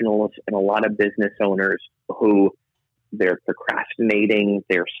professionals and a lot of business owners who they're procrastinating,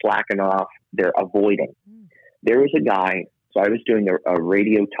 they're slacking off, they're avoiding. There was a guy, so I was doing a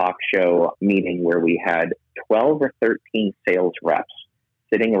radio talk show meeting where we had 12 or 13 sales reps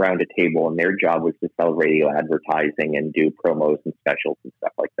sitting around a table, and their job was to sell radio advertising and do promos and specials and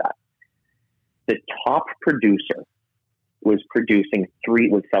stuff like that. The top producer was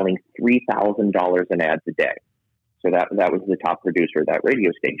selling $3,000 in ads a day. So that was the top producer of that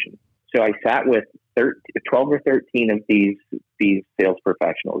radio station. So I sat with 12 or 13 of these sales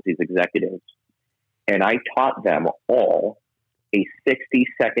professionals, these executives, and I taught them all a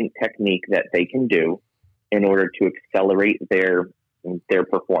 60-second technique that they can do in order to accelerate their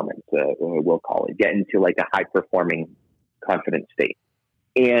performance, we'll call it, get into like a high-performing, confident state.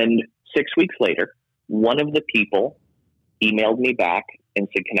 And 6 weeks later, one of the people emailed me back and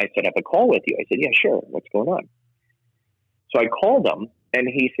said, can I set up a call with you? I said, yeah, sure. What's going on? So I called him, and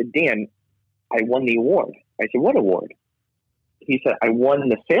he said, Dan, I won the award. I said, what award? He said, I won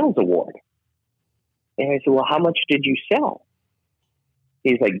the sales award. And I said, well, how much did you sell?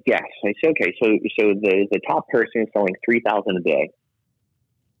 He's like, guess. I said, okay, so the top person is selling $3,000 a day.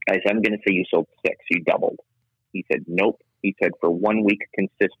 I said, I'm going to say you sold 6. You doubled. He said, nope. He said, for 1 week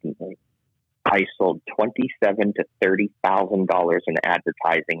consistently, I sold $27,000 to $30,000 in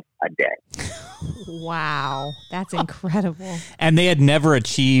advertising a day. Wow, that's incredible. And they had never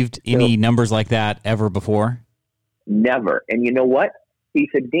achieved any numbers like that ever before? Never. And you know what? He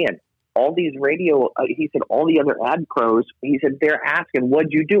said, Dan, all these all the other ad pros, he said, they're asking,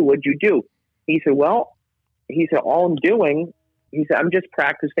 what'd you do? What'd you do? He said, all I'm doing, he said, I'm just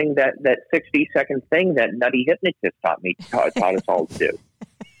practicing that 60-second thing that Nutty Hypnotist taught us all to do.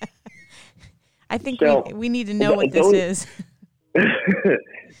 I think we need to know what this is.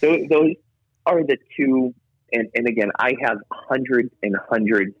 Those are the two. And again, I have hundreds and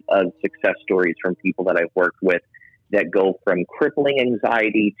hundreds of success stories from people that I've worked with that go from crippling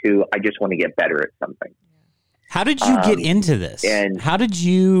anxiety to I just want to get better at something. How did you get into this? And how did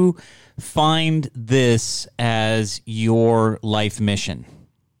you find this as your life mission?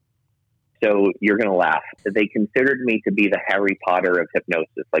 So you're going to laugh. They considered me to be the Harry Potter of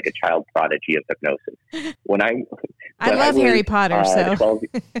hypnosis, like a child prodigy of hypnosis. I love Harry Potter, so 12,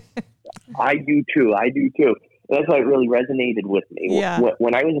 I do too. That's why it really resonated with me. Yeah.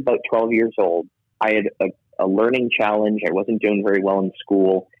 When I was about 12 years old, I had a learning challenge. I wasn't doing very well in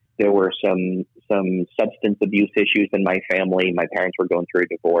school. There were some substance abuse issues in my family. My parents were going through a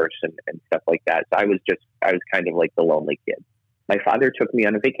divorce and stuff like that. So I was kind of like the lonely kid. My father took me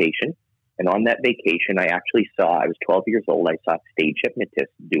on a vacation. And on that vacation, I was 12 years old. I saw a stage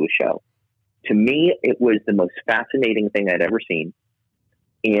hypnotist do a show. To me, it was the most fascinating thing I'd ever seen.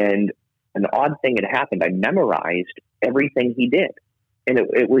 And an odd thing had happened. I memorized everything he did. And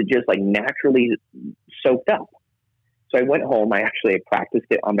it was just like naturally soaked up. So I went home. I practiced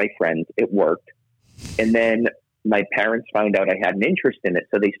it on my friends. It worked. And then my parents found out I had an interest in it.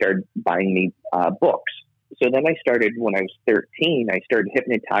 So they started buying me books. So then I started, when I was 13, I started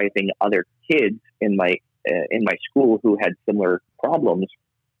hypnotizing other kids in my school who had similar problems.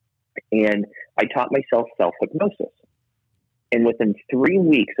 And I taught myself self-hypnosis. And within 3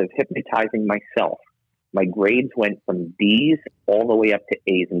 weeks of hypnotizing myself, my grades went from D's all the way up to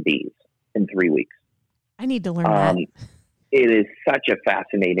A's and B's in 3 weeks. I need to learn that. It is such a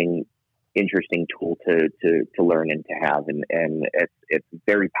fascinating, interesting tool to learn and to have. And it's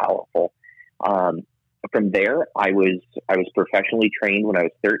very powerful. From there, I was professionally trained when I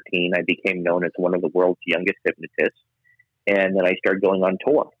was 13. I became known as one of the world's youngest hypnotists. And then I started going on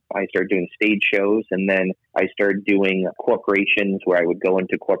tour. I started doing stage shows, and then I started doing corporations where I would go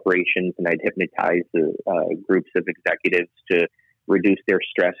into corporations and I'd hypnotize groups of executives to reduce their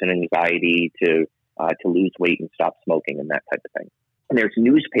stress and anxiety, to lose weight and stop smoking and that type of thing. And there's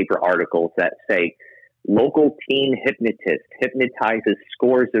newspaper articles that say, local teen hypnotist hypnotizes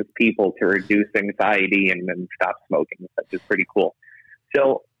scores of people to reduce anxiety and stop smoking. That's just pretty cool.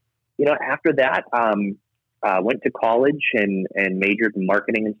 So, after that, went to college and majored in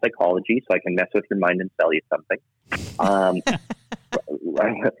marketing and psychology so I can mess with your mind and sell you something.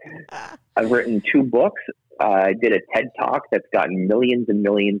 I've written 2 books. I did a TED Talk that's gotten millions and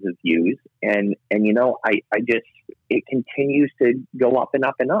millions of views. And I just, it continues to go up and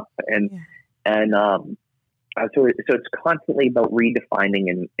up and up. So it's constantly about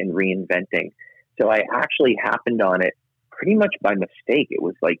redefining and reinventing. So I actually happened on it pretty much by mistake. It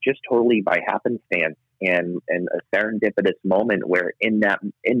was like just totally by happenstance and a serendipitous moment where in that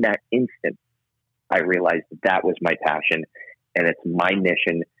instant, I realized that was my passion, and it's my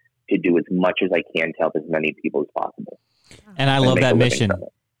mission to do as much as I can to help as many people as possible. And I love that mission.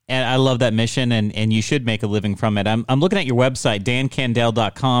 And I love that mission, and you should make a living from it. I'm looking at your website,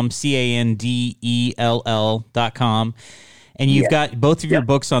 dancandell.com, CANDELL.com, and you've got both of your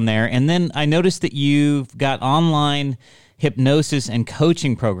books on there. And then I noticed that you've got online hypnosis and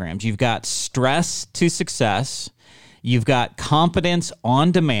coaching programs. You've got Stress to Success. You've got Confidence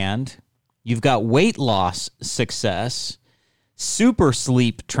on Demand. You've got Weight Loss Success. Super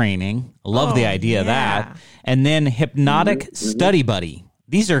sleep training. I love the idea of that. And then Hypnotic Study Buddy.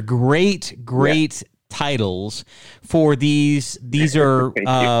 These are great titles for these. These are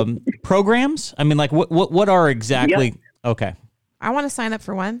programs. I mean, like what are exactly? Yep. Okay. I want to sign up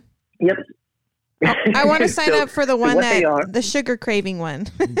for one. Yep. I want to sign up for the one the sugar craving one.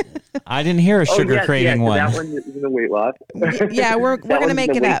 I didn't hear a sugar craving one. That one is in the weight loss. Yeah, we're going to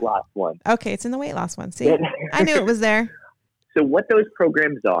make it up. Weight loss one. Okay, it's in the weight loss one. See, I knew it was there. So what those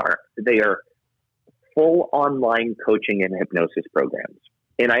programs are, they are full online coaching and hypnosis programs.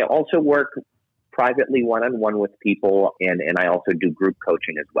 And I also work privately one-on-one with people, and I also do group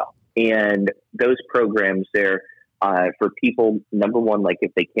coaching as well. And those programs, they're for people, number one, like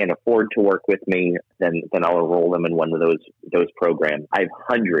if they can't afford to work with me, then I'll enroll them in one of those programs. I have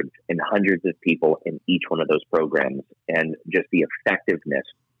hundreds and hundreds of people in each one of those programs, and just the effectiveness.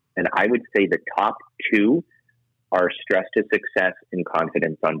 And I would say the top two are Stress to Success and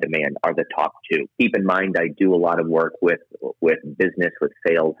Confidence on Demand are the top two. Keep in mind, I do a lot of work with business, with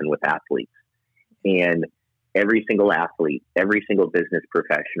sales, and with athletes. And every single athlete, every single business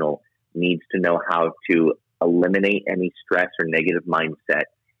professional needs to know how to eliminate any stress or negative mindset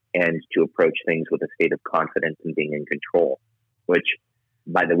and to approach things with a state of confidence and being in control, which,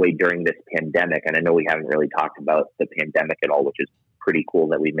 by the way, during this pandemic, and I know we haven't really talked about the pandemic at all, which is pretty cool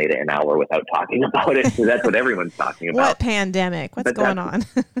that we made it an hour without talking about it, because that's what everyone's talking about. What pandemic? What's going on?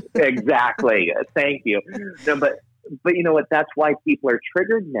 Exactly. Thank you. No, but you know what? That's why people are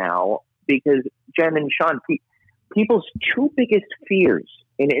triggered now, because Jen and Sean, people's two biggest fears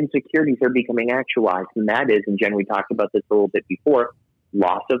and insecurities are becoming actualized, and that is, and Jen, we talked about this a little bit before,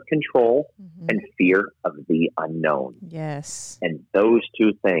 loss of control and fear of the unknown. Yes. And those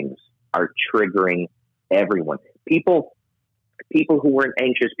two things are triggering everyone. People who weren't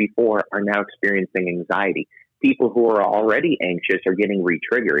anxious before are now experiencing anxiety. People who are already anxious are getting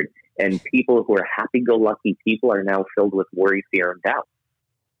re-triggered, and people who are happy-go-lucky people are now filled with worry, fear, and doubt.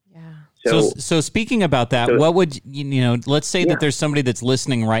 Yeah. So speaking about that, what would let's say that there's somebody that's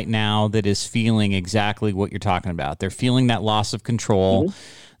listening right now that is feeling exactly what you're talking about. They're feeling that loss of control.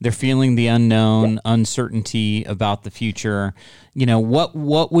 They're feeling the unknown, uncertainty about the future.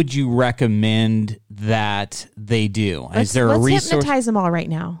 What would you recommend that they do? Is there a resource? Let's hypnotize them all right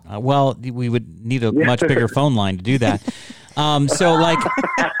now. Well, we would need a much bigger phone line to do that.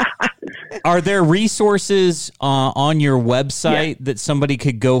 Are there resources on your website that somebody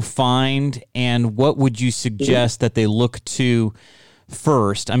could go find? And what would you suggest that they look to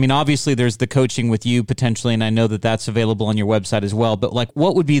first? I mean, obviously there's the coaching with you potentially, and I know that that's available on your website as well. But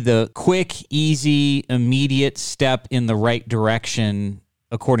what would be the quick, easy, immediate step in the right direction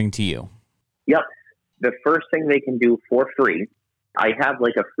according to you? Yep. The first thing they can do for free, I have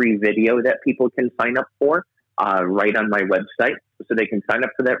a free video that people can sign up for right on my website. So they can sign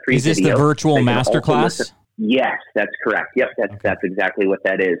up for that free video. Is this the virtual masterclass? Yes, that's correct. Yep, that's exactly what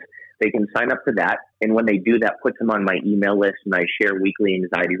that is. They can sign up for that, and when they do, that puts them on my email list, and I share weekly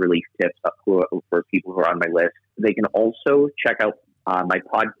anxiety relief tips for people who are on my list. They can also check out my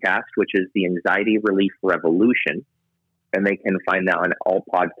podcast, which is the Anxiety Relief Revolution, and they can find that on all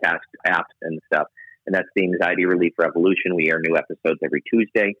podcast apps and stuff. And that's the Anxiety Relief Revolution. We air new episodes every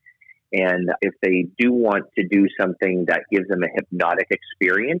Tuesday. And if they do want to do something that gives them a hypnotic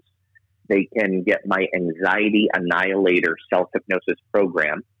experience, they can get my Anxiety Annihilator self-hypnosis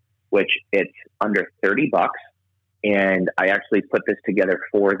program, which it's under $30. And I actually put this together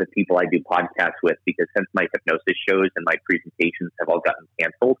for the people I do podcasts with, because since my hypnosis shows and my presentations have all gotten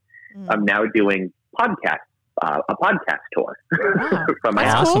canceled, I'm now doing a podcast tour. Wow. From my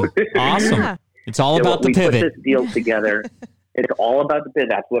house. Awesome. Awesome. Yeah. It's all about the pivot. We put this deal together. It's all about the pivot.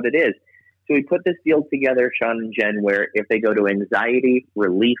 That's what it is. So we put this deal together, Sean and Jen, where if they go to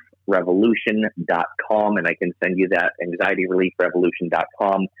anxietyreliefrevolution.com, and I can send you that,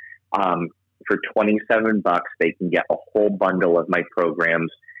 anxietyreliefrevolution.com, For $27, they can get a whole bundle of my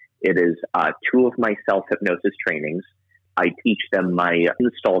programs. It is 2 of my self-hypnosis trainings. I teach them my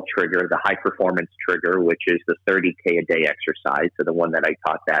install trigger, the high performance trigger, which is the 30K a day exercise. So the one that I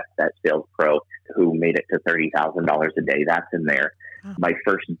taught that sales pro who made it to $30,000 a day, that's in there. Oh. My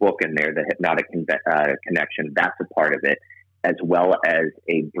first book in there, The Hypnotic Connection, that's a part of it, as well as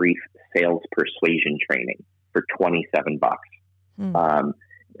a brief sales persuasion training for $27.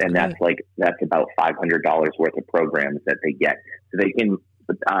 And that's about $500 worth of programs that they get. So they can,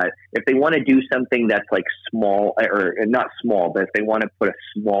 if they want to do something that's like small, or not small, but if they want to put a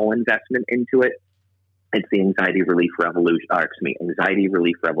small investment into it, it's the Anxiety Relief Revolution, Anxiety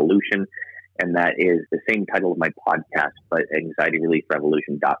Relief Revolution. And that is the same title of my podcast, but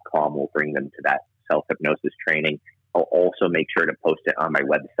anxietyreliefrevolution.com will bring them to that self-hypnosis training. I'll also make sure to post it on my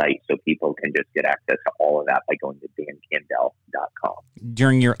website so people can just get access to all of that by going to dancandel.com.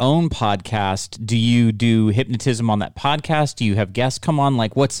 During your own podcast, do you do hypnotism on that podcast? Do you have guests come on?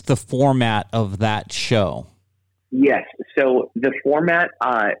 Like, what's the format of that show? Yes. So the format,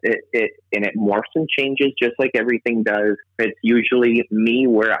 it morphs and changes just like everything does. It's usually me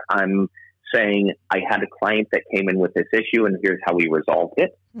where I'm saying, I had a client that came in with this issue and here's how we resolved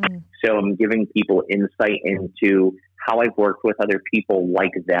it. So I'm giving people insight into how I've worked with other people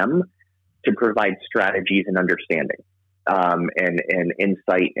like them to provide strategies and understanding, and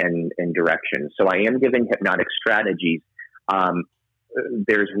insight and direction. So I am giving hypnotic strategies.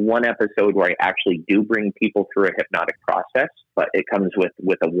 There's one episode where I actually do bring people through a hypnotic process, but it comes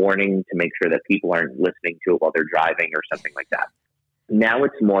with a warning to make sure that people aren't listening to it while they're driving or something like that. Now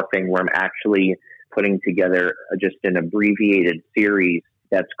it's morphing where I'm actually putting together just an abbreviated series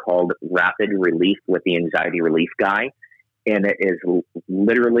that's called Rapid Relief with the Anxiety Relief Guy. And it is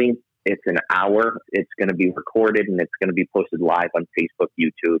literally, it's an hour. It's going to be recorded and it's going to be posted live on Facebook,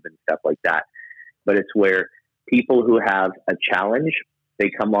 YouTube, and stuff like that. But it's where people who have a challenge, they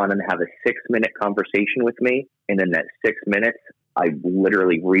come on and have a 6-minute conversation with me. And in that 6 minutes, I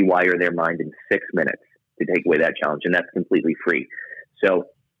literally rewire their mind in 6 minutes to take away that challenge. And that's completely free. So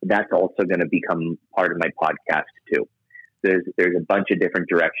that's also going to become part of my podcast too. There's a bunch of different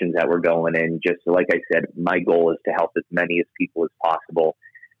directions that we're going in. Just like I said, my goal is to help as many as people as possible.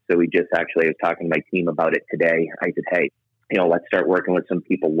 So I was talking to my team about it today. I said, hey, let's start working with some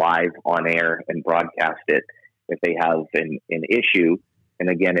people live on air and broadcast it if they have an issue.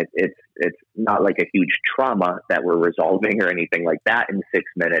 And again, it's not like a huge trauma that we're resolving or anything like that in 6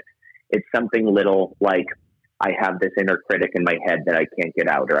 minutes. It's something little like, I have this inner critic in my head that I can't get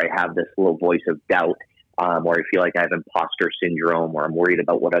out, or I have this little voice of doubt, or I feel like I have imposter syndrome, or I'm worried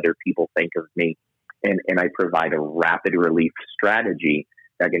about what other people think of me. And I provide a rapid relief strategy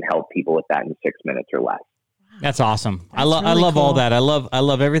that can help people with that in 6 minutes or less. That's awesome. That's I love cool. all that. I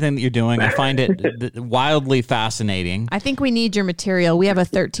love everything that you're doing. I find it wildly fascinating. I think we need your material. We have a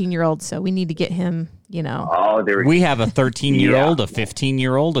 13-year-old, so we need to get him, We have a 13-year-old, a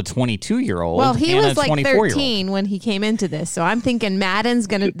 15-year-old, a 22-year-old, well, he and was a like 24-year-old. 13 when he came into this, so I'm thinking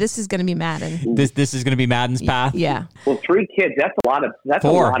this is gonna be Madden. This is gonna be Madden's path. Yeah. Well, 3 kids, that's a lot of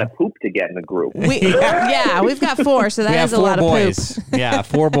poop to get in the group. We've got 4, so that is a lot boys. of poop. Yeah,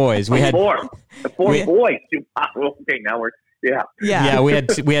 4 boys. We had 4 boys. Okay, now we're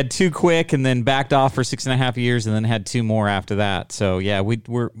we had 2 quick, and then backed off for 6.5 years, and then had 2 more after that. So yeah,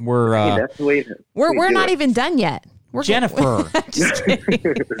 we're that's the way we're not even done yet. Jennifer. Just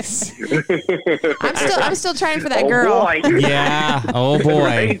kidding. I'm still trying for that girl. Boy. Yeah. Oh boy.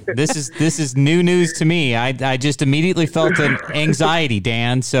 Right? This is new news to me. I just immediately felt an anxiety,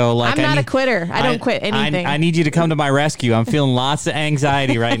 Dan. So like, I'm not a quitter. I don't quit anything. I need you to come to my rescue. I'm feeling lots of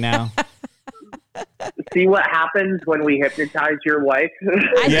anxiety right now. See what happens when we hypnotize your wife?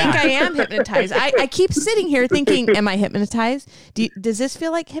 I think I am hypnotized. I keep sitting here thinking, am I hypnotized? Does this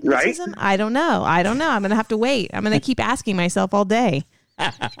feel like hypnotism? Right? I don't know. I'm going to have to wait. I'm going to keep asking myself all day.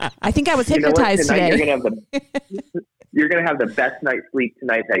 I think I was hypnotized today. You're going to have the best night's sleep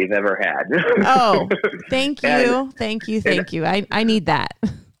tonight that you've ever had. Oh, thank you. Thank you. I need that.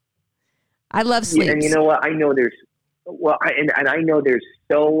 I love sleep. And you know what? I know there's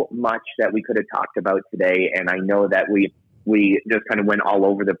so much that we could have talked about today, and I know that we just kind of went all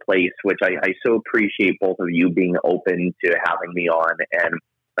over the place, which I so appreciate both of you being open to having me on, and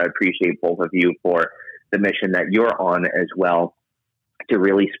I appreciate both of you for the mission that you're on as well, to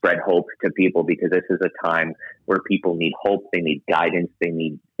really spread hope to people, because this is a time where people need hope, they need guidance, they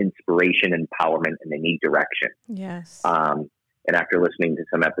need inspiration, empowerment, and they need direction. Yes. And after listening to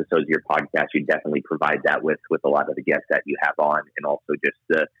some episodes of your podcast, you definitely provide that with a lot of the guests that you have on, and also just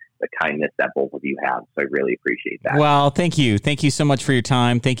the kindness that both of you have. So I really appreciate that. Well, thank you. Thank you so much for your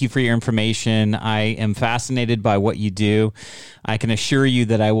time. Thank you for your information. I am fascinated by what you do. I can assure you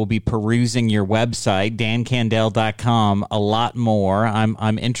that I will be perusing your website, dancandel.com, a lot more.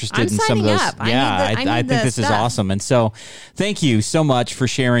 I'm interested in some of those. Up. I think this is awesome. And so thank you so much for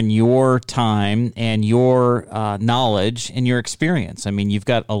sharing your time and your knowledge and your experience. I mean, you've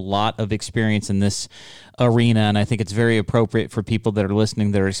got a lot of experience in this arena, and I think it's very appropriate for people that are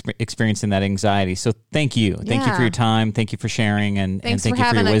listening that are experiencing that anxiety. So thank you. Thank you for your time. Thank you for sharing, and thanks thank for you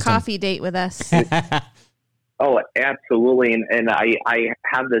for your having wisdom. a coffee date with us. Oh, absolutely. And I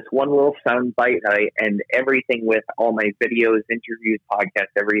have this one little sound bite and everything with all my videos, interviews,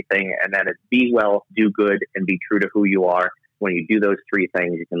 podcasts, everything. And that is be well, do good, and be true to who you are. When you do those three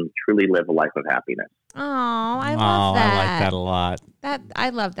things, you can truly live a life of happiness. Oh, I love that. I like that a lot. I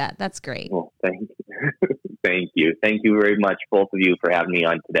love that. That's great. Well, thank you. Thank you. Thank you very much, both of you, for having me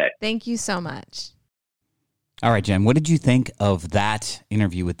on today. Thank you so much. All right, Jen, what did you think of that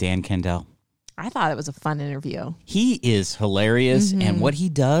interview with Dan Candel? I thought it was a fun interview. He is hilarious, and what he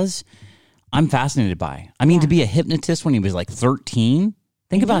does, I'm fascinated by. I mean, to be a hypnotist when he was like 13,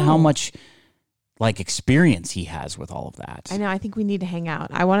 think about how much experience he has with all of that. I know. I think we need to hang out.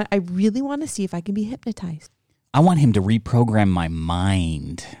 I really want to see if I can be hypnotized. I want him to reprogram my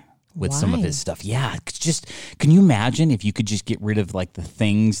mind with some of his stuff. Yeah, can you imagine if you could just get rid of the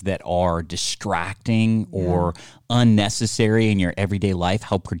things that are distracting or unnecessary in your everyday life,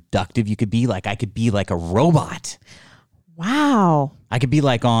 how productive you could be? I could be like a robot. Wow. I could be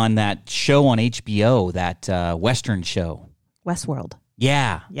like on that show on HBO, that Western show. Westworld.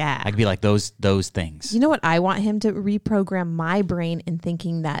 Yeah. Yeah. I could be like those things. You know what? I want him to reprogram my brain in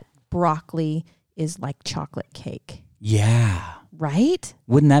thinking that broccoli is like chocolate cake. Yeah. Right?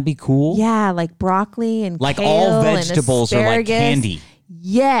 Wouldn't that be cool? Yeah, like broccoli and like kale all vegetables and are like candy.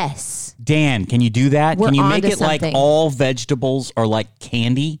 Yes. Dan, can you do that? We're can you make onto it like something. all vegetables are like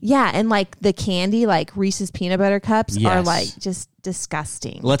candy? Yeah, and like the candy, like Reese's peanut butter cups, are Yes. like just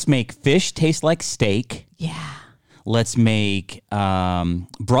disgusting. Let's make fish taste like steak. Yeah. Let's make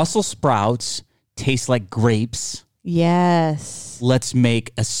Brussels sprouts taste like grapes. Yes. Let's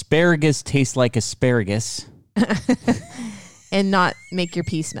make asparagus taste like asparagus. And not make your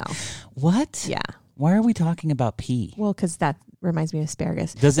pee smell. What? Yeah. Why are we talking about pee? Well, because that reminds me of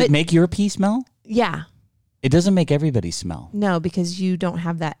asparagus. Does it make your pee smell? Yeah. It doesn't make everybody smell. No, because you don't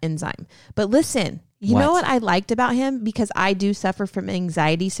have that enzyme. But listen, you know what I liked about him? Because I do suffer from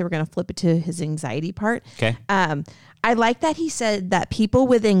anxiety. So we're going to flip it to his anxiety part. Okay. I like that he said that people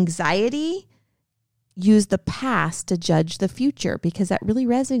with anxiety use the past to judge the future, because that really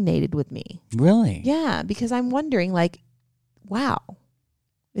resonated with me. Really? Yeah, because I'm wondering, wow,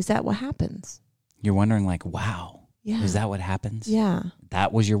 is that what happens? You're wondering wow. Yeah. Is that what happens? Yeah.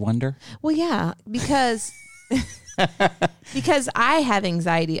 That was your wonder? Well, yeah, because because I have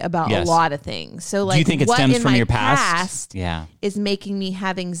anxiety about Yes. a lot of things. So Do you think it what stems in from my your past? Yeah. is making me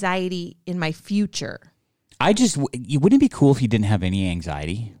have anxiety in my future. You wouldn't it be cool if you didn't have any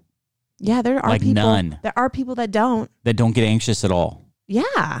anxiety? Yeah, there are Like people. none. There are people that don't. That don't get anxious at all?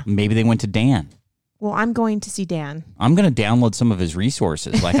 Yeah. Maybe they went to Dan. Well, I'm going to see Dan. I'm going to download some of his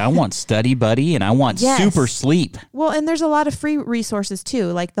resources. I want Study Buddy and I want Yes. Super Sleep. Well, and there's a lot of free resources too,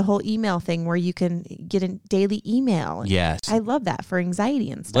 like the whole email thing where you can get a daily email. Yes. I love that for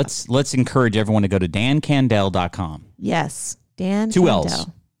anxiety and stuff. Let's encourage everyone to go to dancandel.com. Yes. Dan. 2 L's.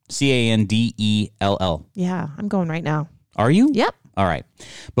 Candel. CANDELL. Yeah, I'm going right now. Are you? Yep. All right.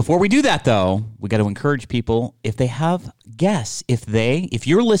 Before we do that, though, we got to encourage people, if they have guests, if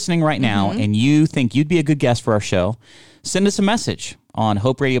you're listening right now and you think you'd be a good guest for our show, send us a message on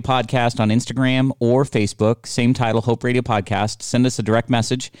Hope Radio Podcast on Instagram or Facebook. Same title, Hope Radio Podcast. Send us a direct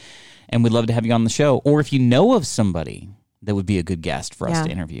message, and we'd love to have you on the show. Or if you know of somebody that would be a good guest for us to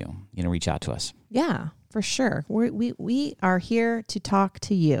interview, reach out to us. Yeah, for sure. We are here to talk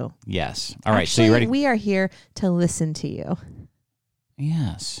to you. Yes. All right. Actually, So you ready? We are here to listen to you.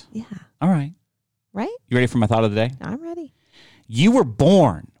 Yes. Yeah. All right. Right? You ready for my thought of the day? I'm ready. You were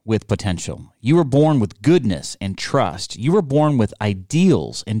born with potential. You were born with goodness and trust. You were born with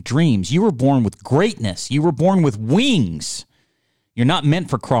ideals and dreams. You were born with greatness. You were born with wings. You're not meant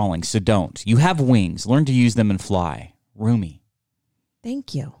for crawling, so don't. You have wings. Learn to use them and fly. Rumi.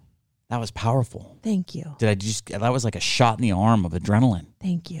 Thank you. That was powerful. Thank you. That was like a shot in the arm of adrenaline.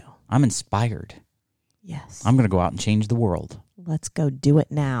 Thank you. I'm inspired. Yes. I'm going to go out and change the world. Let's go do it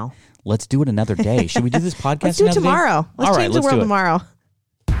now. Let's do it another day. Should we do this podcast Let's do it another day? tomorrow. Let's All right, change the let's world do it. tomorrow.